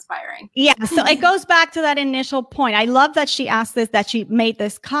 That's so inspiring. Yeah. So it goes back to that initial point. I love that she asked this, that she made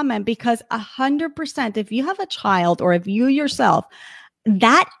this comment, because 100%, if you have a child or if you yourself,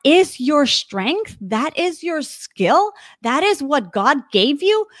 that is your strength. That is your skill. That is what God gave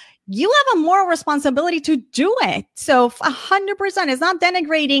you. You have a moral responsibility to do it. So 100%, it's not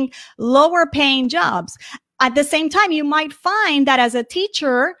denigrating lower paying jobs. at the same time, you might find that as a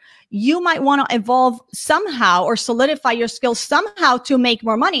teacher, you might want to evolve somehow or solidify your skills somehow to make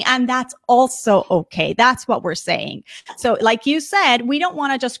more money. And that's also okay. That's what we're saying. So like you said, we don't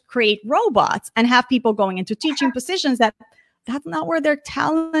want to just create robots and have people going into teaching positions that's not where their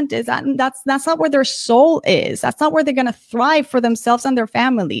talent is. That's not where their soul is. That's not where they're going to thrive for themselves and their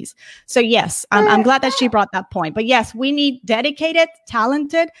families. So yes, I'm glad that she brought that point. But yes, we need dedicated,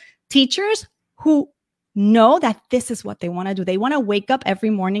 talented teachers who know that this is what they want to do. They want to wake up every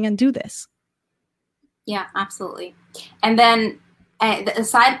morning and do this. Yeah, absolutely. And then a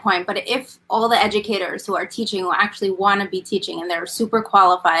side point, but if all the educators who are teaching who actually want to be teaching and they're super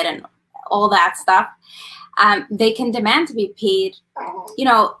qualified and all that stuff, they can demand to be paid. You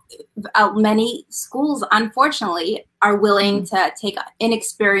know, many schools, unfortunately, are willing to take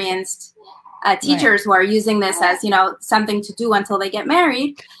inexperienced teachers who are using this as, you know, something to do until they get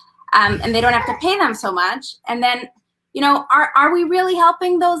married. And they don't have to pay them so much. And then, you know, are we really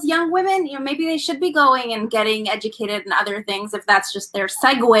helping those young women? You know, maybe they should be going and getting educated in other things if that's just their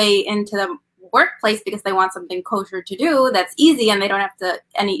segue into the workplace because they want something kosher to do that's easy and they don't have to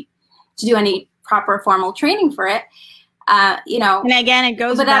do any proper formal training for it. You know, and again, it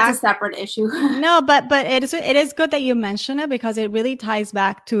goes but back. That's a separate issue. No, but it is good that you mention it because it really ties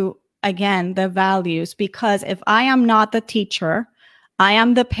back to, again, the values. Because if I am not the teacher, I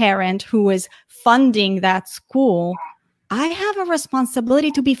am the parent who is funding that school, I have a responsibility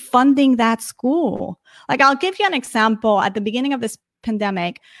to be funding that school. Like, I'll give you an example. At the beginning of this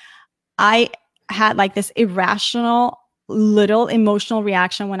pandemic, I had like this irrational little emotional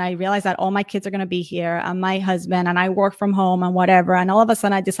reaction when I realized that all my kids are going to be here and my husband and I work from home and whatever. And all of a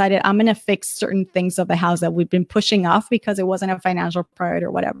sudden I decided I'm going to fix certain things of the house that we've been pushing off because it wasn't a financial priority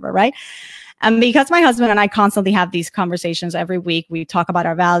or whatever, right? And because my husband and I constantly have these conversations every week, we talk about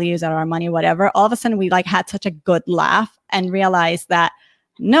our values and our money, whatever. All of a sudden we like had such a good laugh and realized that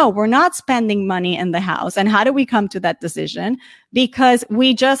no, we're not spending money in the house. And how do we come to that decision? Because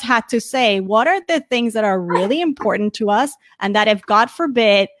we just had to say, what are the things that are really important to us? And that if God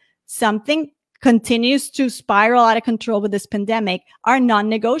forbid something continues to spiral out of control with this pandemic are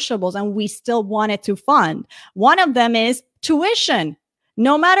non-negotiables and we still wanted to fund. One of them is tuition.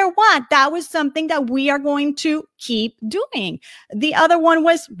 No matter what, that was something that we are going to keep doing. The other one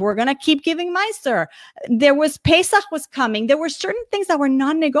was we're going to keep giving Meister. There was Pesach was coming. There were certain things that were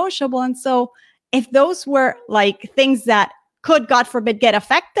non-negotiable. And so if those were like things that could, God forbid, get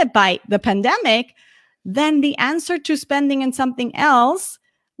affected by the pandemic, then the answer to spending in something else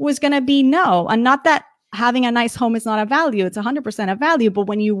was going to be no. And not that having a nice home is not a value. It's 100% a value. But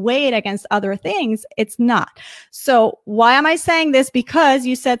when you weigh it against other things, it's not. So why am I saying this? Because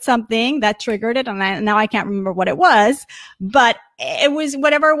you said something that triggered it. And now I can't remember what it was, but it was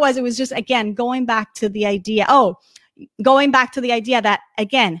whatever it was just, again, going back to the idea that,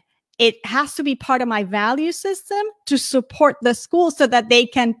 again, it has to be part of my value system to support the school so that they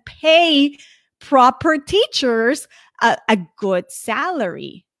can pay proper teachers a good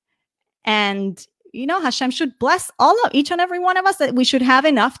salary. And you know, Hashem should bless each and every one of us that we should have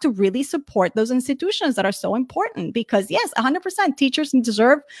enough to really support those institutions that are so important. Because yes, 100% teachers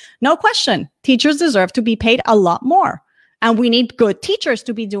deserve, no question, teachers deserve to be paid a lot more. And we need good teachers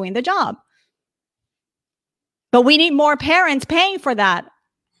to be doing the job. But we need more parents paying for that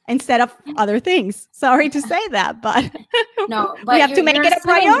instead of other things. Sorry to say that, but no, but we have to make it a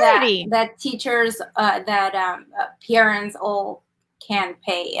priority. That teachers, parents all can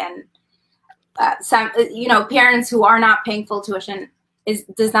pay, and some, you know, parents who are not paying full tuition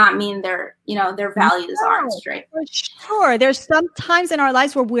does not mean their values aren't straight. For sure. There's some times in our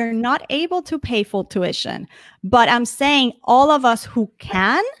lives where we're not able to pay full tuition, but I'm saying all of us who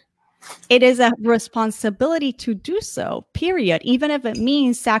can, it is a responsibility to do so, period. Even if it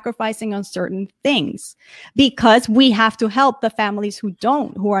means sacrificing on certain things, because we have to help the families who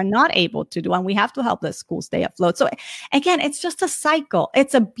are not able to do, and we have to help the school stay afloat. So again, it's just a cycle.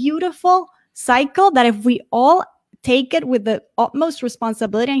 It's a beautiful cycle that if we all take it with the utmost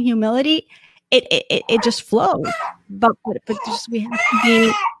responsibility and humility, it just flows. But just we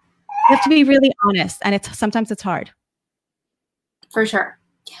have to be really honest, and sometimes it's hard. For sure.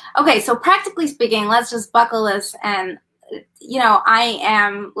 Okay, so practically speaking, let's just buckle this. And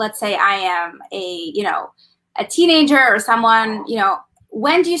let's say I am a teenager or someone.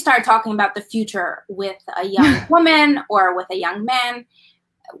 When do you start talking about the future with a young woman or with a young man?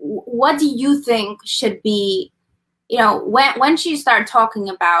 What do you think should be, when should you start talking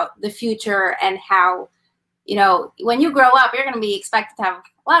about the future and how you know, when you grow up, you're going to be expected to have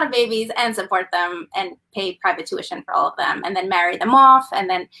a lot of babies and support them and pay private tuition for all of them and then marry them off. And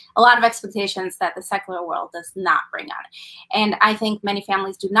then a lot of expectations that the secular world does not bring on. And I think many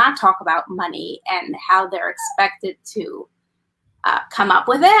families do not talk about money and how they're expected to come up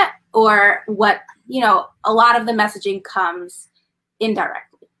with it, or what, you know, a lot of the messaging comes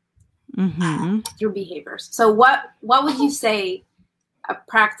indirectly through behaviors. So what would you say a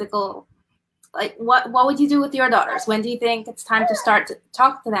practical, like what would you do with your daughters? When do you think it's time to start to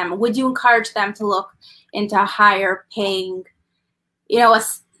talk to them? Would you encourage them to look into higher paying, you know, I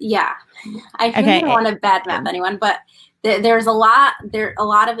really don't want to badmouth anyone, but there's a lot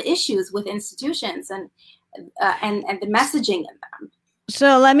of issues with institutions and the messaging in them.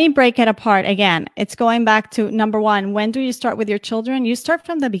 So let me break it apart again. It's going back to number one. When do you start with your children? You start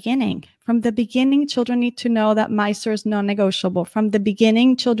from the beginning. From the beginning, children need to know that Meiser is non-negotiable. From the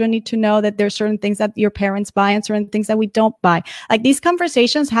beginning, children need to know that there's certain things that your parents buy and certain things that we don't buy. Like, these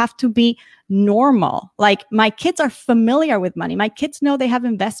conversations have to be normal. Like, my kids are familiar with money. My kids know they have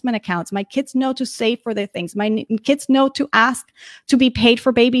investment accounts. My kids know to save for their things. My kids know to ask to be paid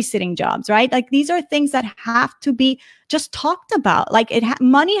for babysitting jobs, right? Like, these are things that have to be just talked about. Like,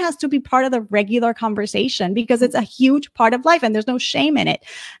 money has to be part of the regular conversation because it's a huge part of life and there's no shame in it.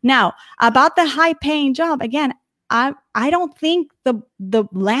 Now, about the high paying job, again, I don't think the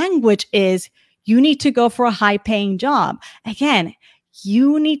language is you need to go for a high paying job. Again,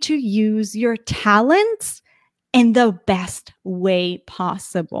 you need to use your talents in the best way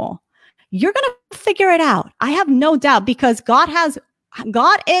possible. You're going to figure it out. I have no doubt, because God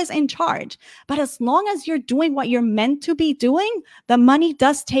is in charge. But as long as you're doing what you're meant to be doing, the money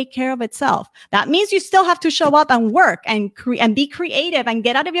does take care of itself. That means you still have to show up and work and be creative and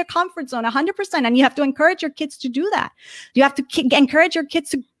get out of your comfort zone 100%. And you have to encourage your kids to do that. You have to encourage your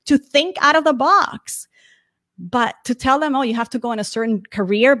kids to think out of the box. But to tell them, oh, you have to go in a certain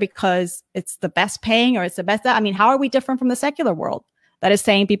career because it's the best paying or it's the best. I mean, how are we different from the secular world that is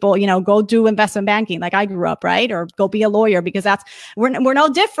saying people, you know, go do investment banking like I grew up, right? Or go be a lawyer, because we're no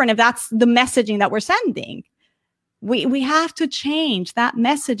different if that's the messaging that we're sending. We have to change that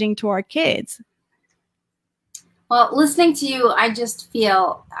messaging to our kids. Well, listening to you, I just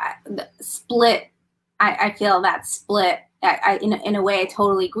feel split. I feel that split. In a way, I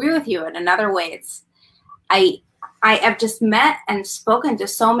totally agree with you. In another way, it's I have just met and spoken to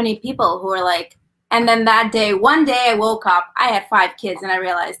so many people who are like, and then one day I woke up, I had 5 kids, and I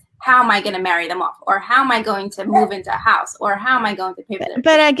realized, how am I going to marry them off? Or how am I going to move into a house? Or how am I going to pay for their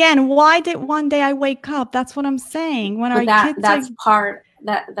But again, why did one day I wake up? That's what I'm saying. When our kids that's part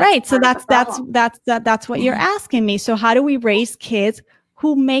that's right. So part that's what you're asking me. So how do we raise kids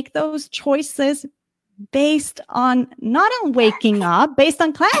who make those choices based on, not on waking up, based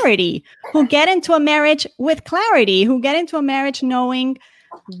on clarity, who get into a marriage with clarity, who get into a marriage knowing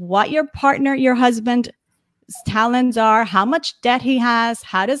what your partner, your husband's talents are, how much debt he has,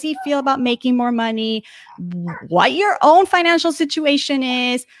 how does he feel about making more money, what your own financial situation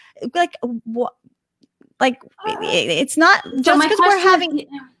is. It's not just because we're having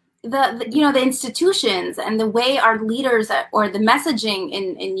the institutions and the way our leaders or the messaging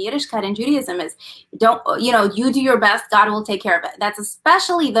in Yiddishkeit and Judaism is, you do your best, God will take care of it. That's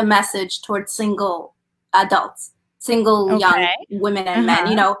especially the message towards single adults, single young women and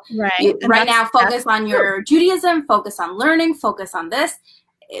men. Right now, focus on your Judaism, focus on learning, focus on this.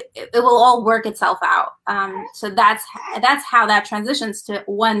 It will all work itself out. So that's how that transitions to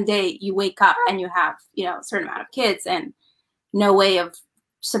one day you wake up and you have a certain amount of kids and no way of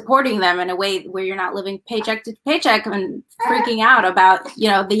supporting them in a way where you're not living paycheck to paycheck and freaking out about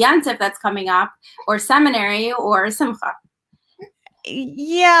the Yantif that's coming up, or seminary, or Simcha.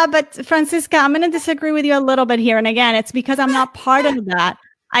 Yeah, but Francisca, I'm going to disagree with you a little bit here. And again, it's because I'm not part of that.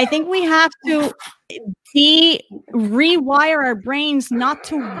 I think we have to rewire our brains not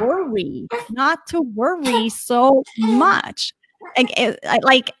to worry so much.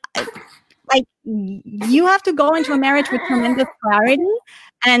 Like you have to go into a marriage with tremendous clarity,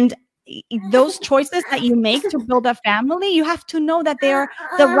 and those choices that you make to build a family, you have to know that they're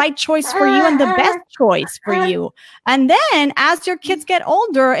the right choice for you and the best choice for you. And then as your kids get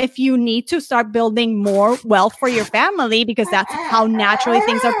older, if you need to start building more wealth for your family, because that's how naturally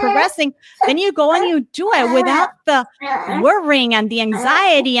things are progressing, then you go and you do it without the worrying and the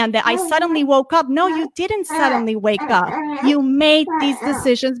anxiety and the I suddenly woke up. No, you didn't suddenly wake up. You made these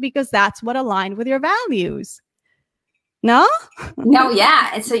decisions because that's what aligned with your values. No? No,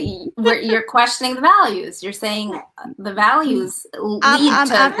 yeah. And so you're questioning the values. You're saying the values lead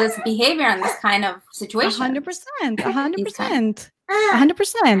to this behavior and this kind of situation. 100%.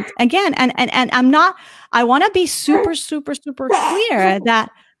 100%. Again, and I want to be super, super, super clear that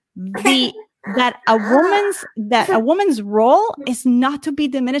that a woman's role is not to be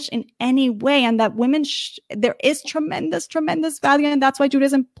diminished in any way, and that women there is tremendous value, and that's why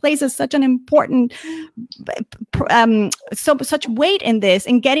Judaism places such an important such weight in this,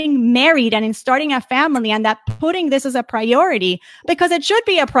 in getting married and in starting a family, and that putting this as a priority, because it should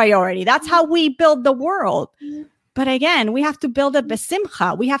be a priority. That's how we build the world. But again, we have to build it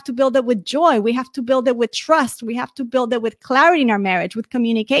besimcha. We have to build it with joy. We have to build it with trust. We have to build it with clarity in our marriage, with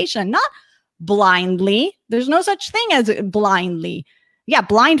communication, not blindly. There's no such thing as blindly. Yeah,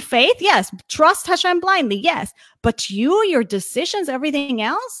 blind faith, yes. Trust Hashem blindly, yes. But your decisions, everything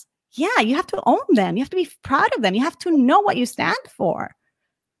else, yeah, you have to own them. You have to be proud of them. You have to know what you stand for.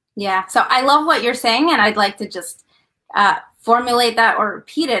 Yeah, so I love what you're saying, and I'd like to just formulate that or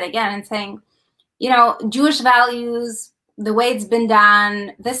repeat it again and saying, Jewish values, the way it's been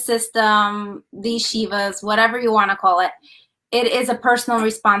done, this system, these shivas, whatever you want to call it, it is a personal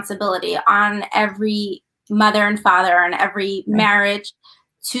responsibility on every mother and father and every marriage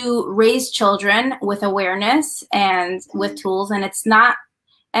to raise children with awareness and with tools. And it's not,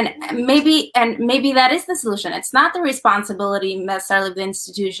 and maybe that is the solution. It's not the responsibility necessarily of the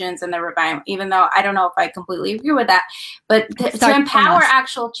institutions and the rabbi, even though I don't know if I completely agree with that. But to empower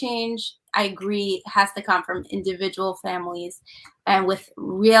actual change, I agree, has to come from individual families and with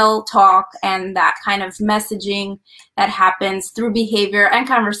real talk and that kind of messaging that happens through behavior and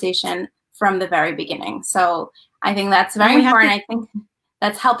conversation from the very beginning. So I think that's very important. I think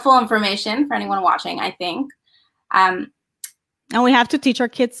that's helpful information for anyone watching, I think. And we have to teach our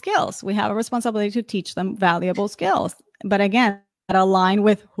kids skills. We have a responsibility to teach them valuable skills. But again, that align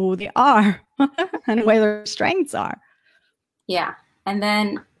with who they are and where their strengths are. Yeah. And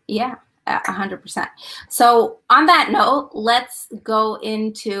then, 100%. So on that note, let's go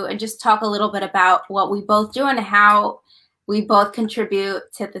into and just talk a little bit about what we both do and how we both contribute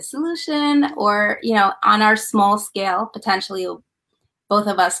to the solution, or, on our small scale, potentially both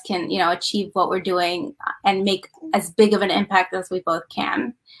of us can, achieve what we're doing and make as big of an impact as we both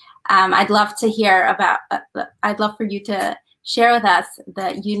can. I'd love to hear about, I'd love for you to share with us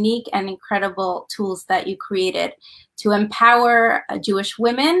the unique and incredible tools that you created to empower Jewish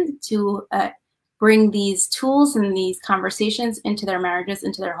women to bring these tools and these conversations into their marriages,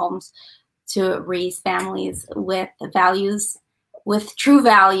 into their homes, to raise families with values, with true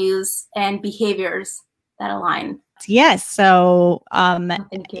values and behaviors that align. Yes. So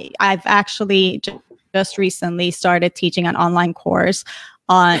I've actually just recently started teaching an online course.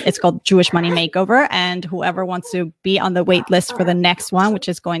 It's called Jewish Money Makeover, and whoever wants to be on the wait list for the next one, which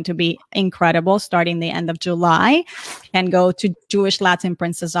is going to be incredible, starting the end of July, can go to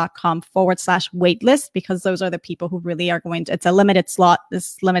jewishlatinprincess.com/waitlist, because those are the people who really are going to, it's a limited slot,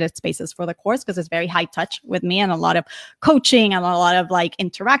 this limited spaces for the course, because it's very high touch with me and a lot of coaching and a lot of like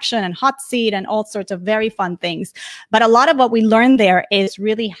interaction and hot seat and all sorts of very fun things. But a lot of what we learned there is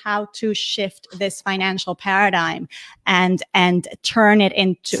really how to shift this financial paradigm and turn it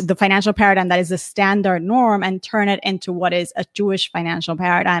into the financial paradigm that is the standard norm, and turn it into what is a Jewish financial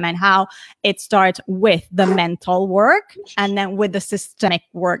paradigm, and how it starts with the mental work and then with the systemic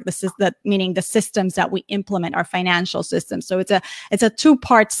work, meaning the systems that we implement, our financial system. So it's a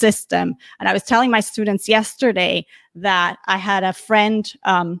two-part system. And I was telling my students yesterday that I had a friend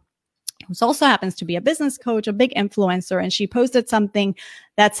who also happens to be a business coach, a big influencer, and she posted something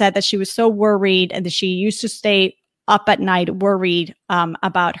that said that she was so worried and that she used to stay up at night worried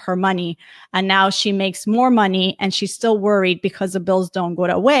about her money, and now she makes more money and she's still worried because the bills don't go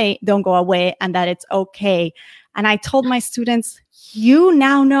away, and that it's okay. And I told my students, you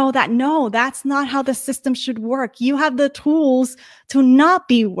now know that no, that's not how the system should work. You have the tools to not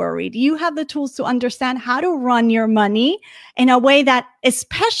be worried. You have the tools to understand how to run your money in a way that,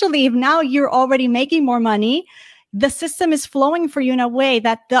 especially if now you're already making more money, the system is flowing for you in a way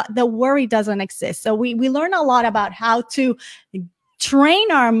that the worry doesn't exist. So we learn a lot about how to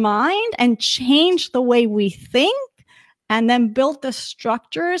train our mind and change the way we think, and then build the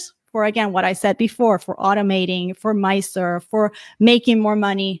structures for, again, what I said before, for automating, for Meiser, for making more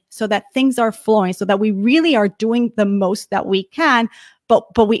money, so that things are flowing, so that we really are doing the most that we can.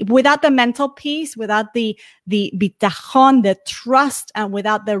 But we, without the mental piece, without the bitachon, the trust, and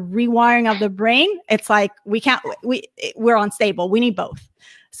without the rewiring of the brain, it's like we're unstable. We need both.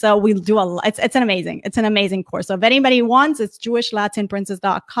 So we do it's an amazing course. So if anybody wants, it's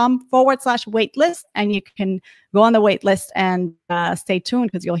jewishlatinprincess.com/waitlist, and you can go on the wait list and stay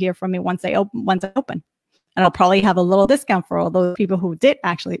tuned, because you'll hear from me once they open. And I'll probably have a little discount for all those people who did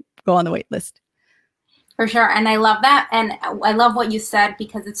actually go on the wait list. For sure. And I love that. And I love what you said,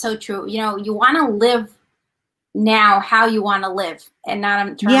 because it's so true. You know, you want to live now how you want to live, and not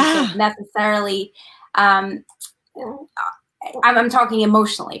in terms of necessarily, I'm talking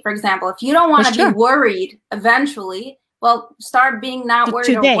emotionally. For example, if you don't want to be worried eventually, well, start being not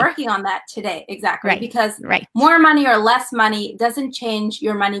worried or working on that today. Exactly. Right. Because more money or less money doesn't change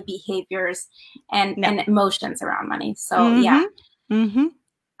your money behaviors and emotions around money. So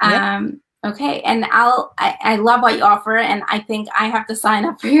okay. And I love what you offer, and I think I have to sign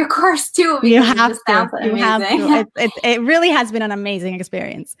up for your course too. You have to. It really has been an amazing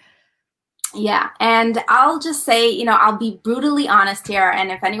experience. Yeah. And I'll just say, you know, I'll be brutally honest here. And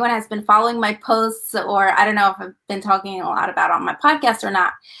if anyone has been following my posts, or I don't know if I've been talking a lot about on my podcast or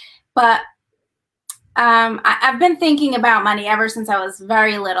not, but I've been thinking about money ever since I was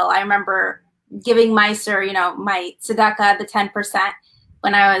very little. I remember giving Meiser, you know, my tzedakah, the 10%,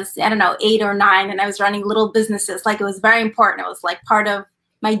 when I was, 8 or 9, and I was running little businesses. Like, it was very important. It was like part of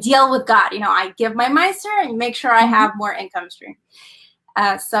my deal with God. You know, I give my Meiser and make sure I have more income stream.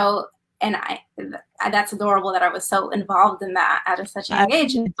 And that's adorable that I was so involved in that at such a young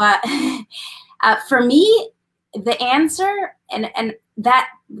age. But for me, the answer, and I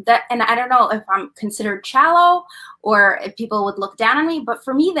don't know if I'm considered shallow or if people would look down on me, but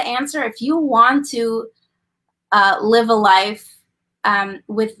for me, the answer, if you want to live a life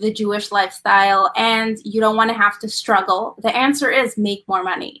with the Jewish lifestyle and you don't want to have to struggle, the answer is make more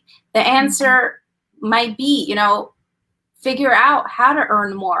money. The answer might be, you know, figure out how to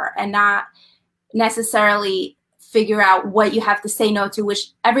earn more, and not necessarily figure out what you have to say no to,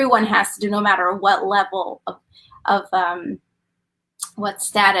 which everyone has to do, no matter what level of what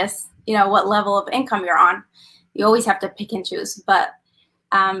status, you know, what level of income you're on. You always have to pick and choose, but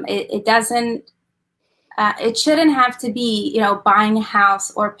it shouldn't have to be, you know, buying a house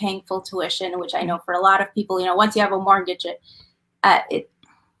or paying full tuition, which I know for a lot of people, you know, once you have a mortgage,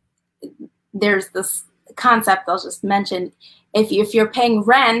 there's this concept I'll just mention. If you're paying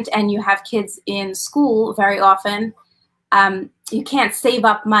rent and you have kids in school, very often you can't save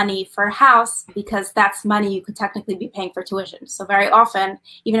up money for a house, because that's money you could technically be paying for tuition. So very often,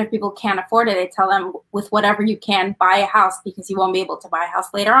 even if people can't afford it, they tell them, with whatever you can, buy a house, because you won't be able to buy a house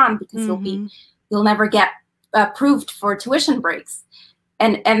later on, because you'll never get approved for tuition breaks.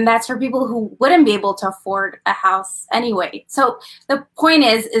 And that's for people who wouldn't be able to afford a house anyway. So the point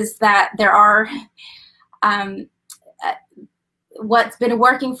is that there are what's been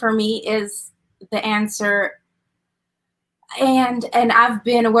working for me is the answer, and I've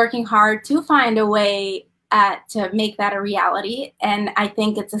been working hard to find a way to make that a reality. And I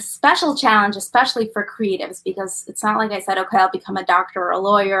think it's a special challenge, especially for creatives, because it's not like I said, okay, I'll become a doctor or a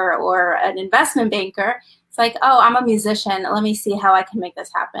lawyer or an investment banker. It's like, oh, I'm a musician, let me see how I can make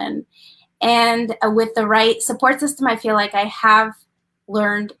this happen. And with the right support system, I feel like I have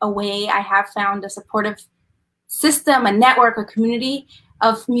learned a way. I have found a supportive system, a network, a community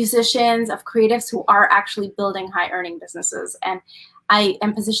of musicians, of creatives who are actually building high earning businesses. And I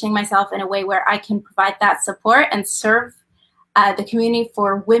am positioning myself in a way where I can provide that support and serve the community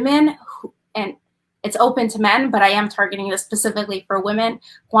for women and it's open to men, but I am targeting this specifically for women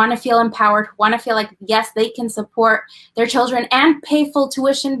who want to feel empowered, who want to feel like, yes, they can support their children and pay full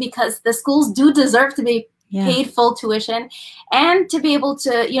tuition, because the schools do deserve to be paid full tuition, and to be able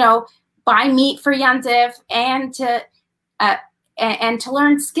to, you know, buy meat for Yantiv, and to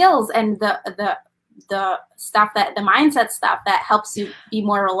learn skills and the stuff, that the mindset stuff that helps you be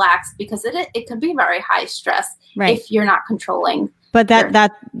more relaxed, because it could be very high stress if you're not controlling. But that's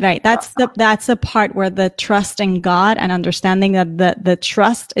the part where the trust in God and understanding that the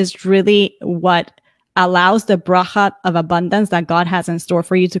trust is really what allows the bracha of abundance that God has in store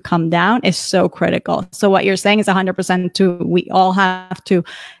for you to come down is so critical. So what you're saying is 100% true. We all have to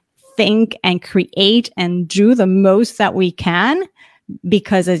think and create and do the most that we can,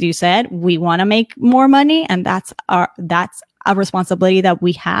 because as you said, we want to make more money, and that's a responsibility that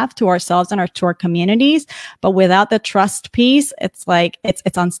we have to ourselves and to our communities. But without the trust piece, it's like it's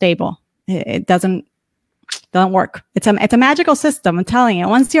unstable. It doesn't work. It's a magical system. I'm telling you.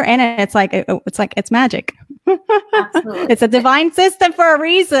 Once you're in it, it's magic. Absolutely. It's a divine system for a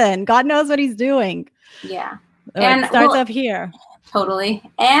reason. God knows what He's doing. Yeah, and it starts up here. Totally.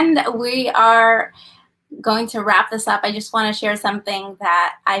 And we are going to wrap this up. I just want to share something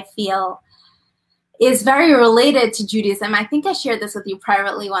that I feel is very related to Judaism. I think I shared this with you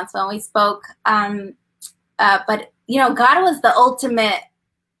privately once when we spoke. But, God was the ultimate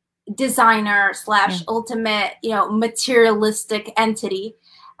designer / ultimate, materialistic entity.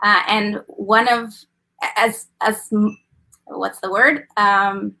 And one of, what's the word?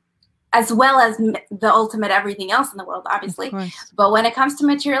 As well as the ultimate everything else in the world, obviously. But when it comes to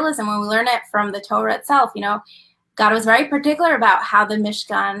materialism, when we learn it from the Torah itself, God was very particular about how the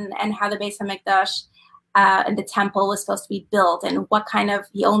Mishkan and how the Beis HaMikdash and the temple was supposed to be built, and what kind of,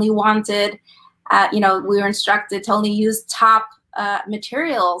 he only wanted, we were instructed to only use top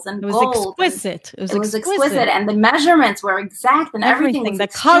materials and gold. Exquisite. It was exquisite. And the measurements were exact, and everything was the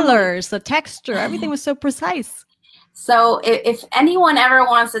colors, the texture, everything was so precise. So if anyone ever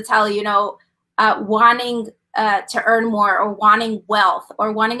wants to tell wanting to earn more, or wanting wealth,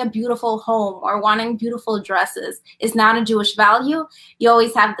 or wanting a beautiful home, or wanting beautiful dresses is not a Jewish value, you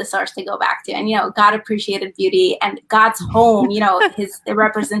always have the source to go back to. And, God appreciated beauty, and God's home, the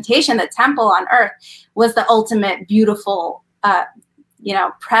representation, the temple on earth, was the ultimate beautiful,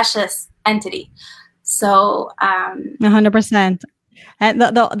 precious entity. So 100%. And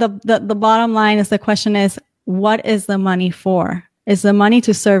the bottom line is, the question is, what is the money for? Is the money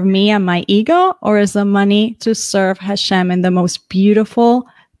to serve me and my ego, or is the money to serve Hashem in the most beautiful,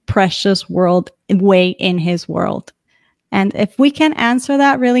 precious way in his world? And if we can answer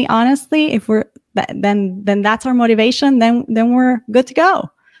that really honestly, then that's our motivation, then we're good to go.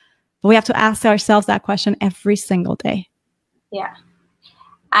 But we have to ask ourselves that question every single day. Yeah.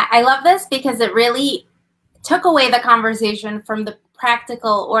 I love this because it really took away the conversation from the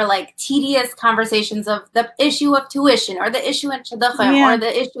practical or tedious conversations of the issue of tuition, or the issue in shidduchim, or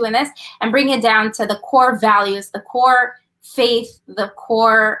the issue in this, and bring it down to the core values, the core faith, the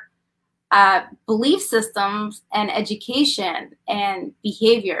core belief systems and education and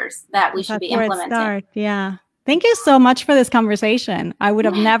behaviors that we should be implementing. Yeah. Thank you so much for this conversation. I would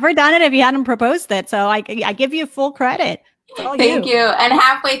have never done it if you hadn't proposed it. So I give you full credit. Thank you. And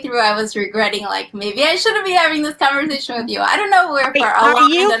halfway through, I was regretting, maybe I shouldn't be having this conversation with you. I don't know where for a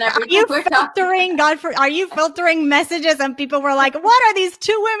long and everything. Are you filtering messages, and people were like, "What are these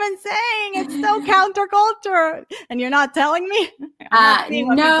two women saying? It's so counterculture," and you're not telling me?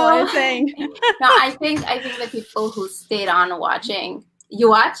 No. Saying. No, I think the people who stayed on watching. You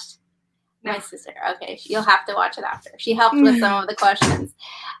watched? My sister. Okay, you'll have to watch it after. She helped with some of the questions.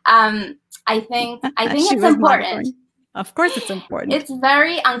 I think it's important. Of course it's important. It's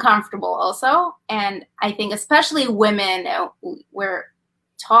very uncomfortable also. And I think especially women, we're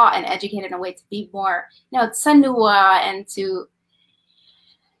taught and educated in a way to be more, tsanua, and to,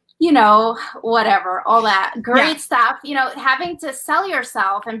 whatever, all that great stuff, having to sell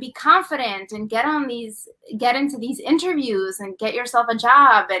yourself and be confident and get into these interviews and get yourself a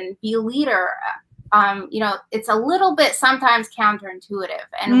job and be a leader. It's a little bit sometimes counterintuitive,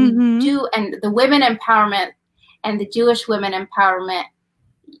 and we do, and the women empowerment and the Jewish women empowerment,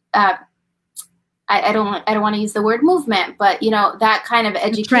 I don't want to use the word movement, but that kind of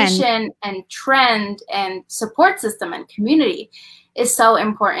education and trend and support system and community is so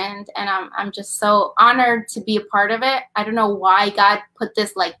important, and I'm just so honored to be a part of it. I don't know why God put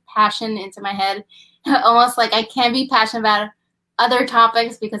this passion into my head, almost like I can't be passionate about other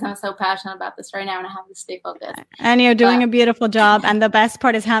topics because I'm so passionate about this right now, and I have to stay focused. And you're doing a beautiful job. And the best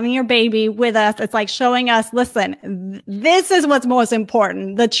part is having your baby with us. It's like showing us, listen, this is what's most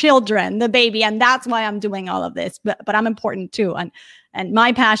important, the children, the baby. And that's why I'm doing all of this. But I'm important too. And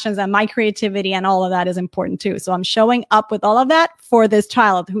my passions and my creativity and all of that is important too. So I'm showing up with all of that for this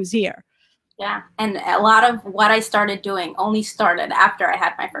child who's here. Yeah. And a lot of what I started doing only started after I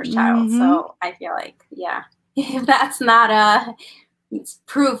had my first child. So I feel like, if that's not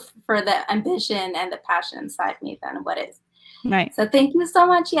proof for the ambition and the passion inside me, then what is? Right. So thank you so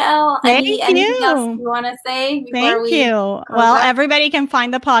much, Yael. Anything else you want to say before we Well, everybody can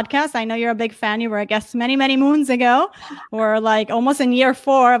find the podcast. I know you're a big fan. You were a guest many, many moons ago. We're almost in year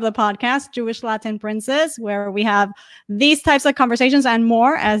 4 of the podcast, Jewish Latin Princess, where we have these types of conversations and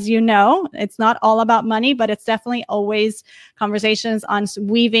more. As you know, it's not all about money, but it's definitely always conversations on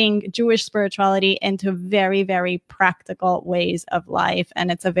weaving Jewish spirituality into very, very practical ways of life. And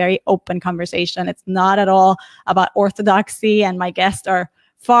it's a very open conversation. It's not at all about orthodoxy. And my guests are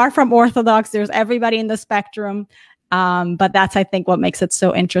far from orthodox. There's everybody in the spectrum. But that's, I think, what makes it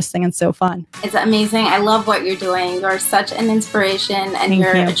so interesting and so fun. It's amazing. I love what you're doing. You're such an inspiration, and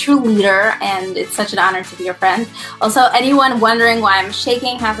you're a true leader, and it's such an honor to be your friend. Also, anyone wondering why I'm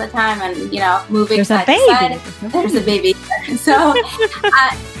shaking half the time and, moving side to side, there's a baby. So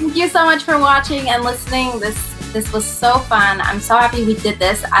thank you so much for watching and listening. This was so fun. I'm so happy we did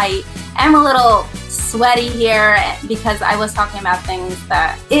this. I am a little sweaty here because I was talking about things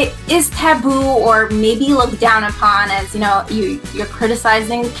that it is taboo or maybe looked down upon as, you're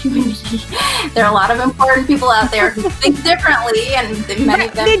criticizing the community. There are a lot of important people out there who think differently, and many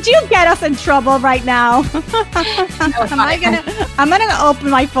of them. Did you get us in trouble right now? I'm gonna open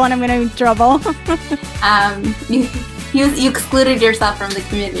my phone. I'm gonna in trouble. You excluded yourself from the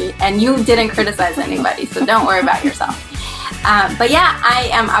community, and you didn't criticize anybody, so don't worry about yourself. But yeah, I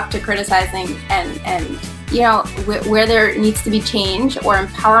am up to criticizing and where there needs to be change or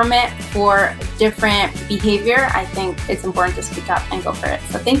empowerment for different behavior, I think it's important to speak up and go for it.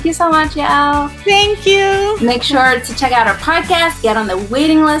 So thank you so much, Yael. Thank you. Make sure to check out our podcast, get on the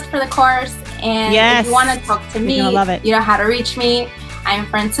waiting list for the course. And if you want to talk to me, love it. You know how to reach me. I'm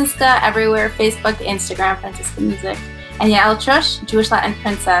Francisca everywhere, Facebook, Instagram, Francisca Music. And Yael Trush, Jewish Latin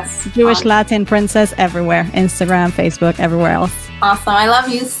Princess. Jewish Latin Princess everywhere. Instagram, Facebook, everywhere else. Awesome. I love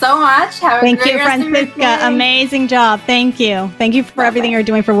you so much. Have a great rest of your day. Thank you, Francisca. Amazing job. Thank you. Thank you for everything you're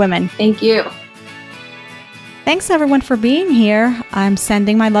doing for women. Thank you. Thanks, everyone, for being here. I'm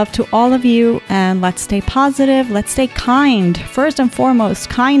sending my love to all of you. And let's stay positive. Let's stay kind. First and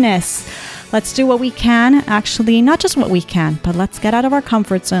foremost, kindness. Let's do what we can. Actually, not just what we can, but let's get out of our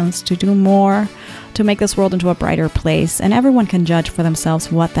comfort zones to do more, to make this world into a brighter place. And everyone can judge for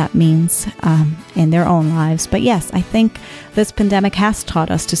themselves what that means in their own lives. But yes, I think this pandemic has taught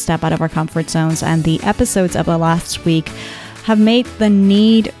us to step out of our comfort zones. And the episodes of the last week have made the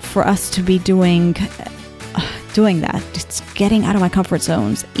need for us to be doing that, just getting out of my comfort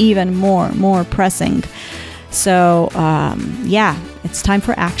zones, even more pressing. So, it's time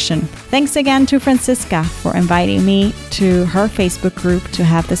for action. Thanks again to Francisca for inviting me to her Facebook group to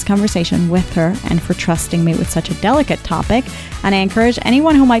have this conversation with her and for trusting me with such a delicate topic. And I encourage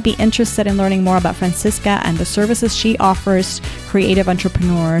anyone who might be interested in learning more about Francisca and the services she offers creative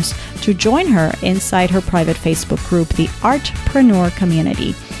entrepreneurs to join her inside her private Facebook group, the Artpreneur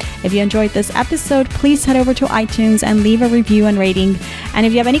Community. If you enjoyed this episode, please head over to iTunes and leave a review and rating. And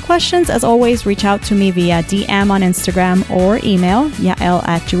if you have any questions, as always, reach out to me via DM on Instagram or email,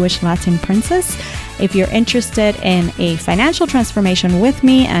 yael@JewishLatinPrincess. If you're interested in a financial transformation with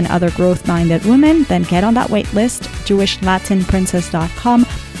me and other growth-minded women, then get on that wait list,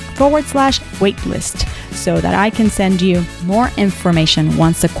 JewishLatinPrincess.com/waitlist, so that I can send you more information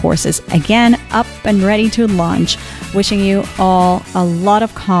once the course is again up and ready to launch. Wishing you all a lot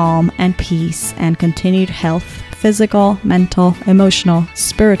of calm and peace and continued health, physical, mental, emotional,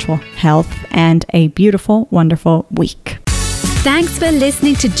 spiritual health, and a beautiful, wonderful week. Thanks for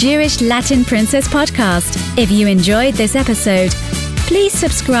listening to Jewish Latin Princess Podcast. If you enjoyed this episode, please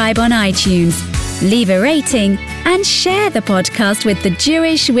subscribe on iTunes, leave a rating, and share the podcast with the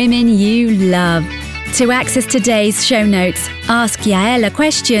Jewish women you love. To access today's show notes, ask Yael a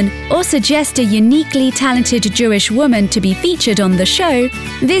question, or suggest a uniquely talented Jewish woman to be featured on the show,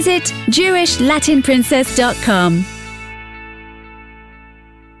 visit JewishLatinPrincess.com.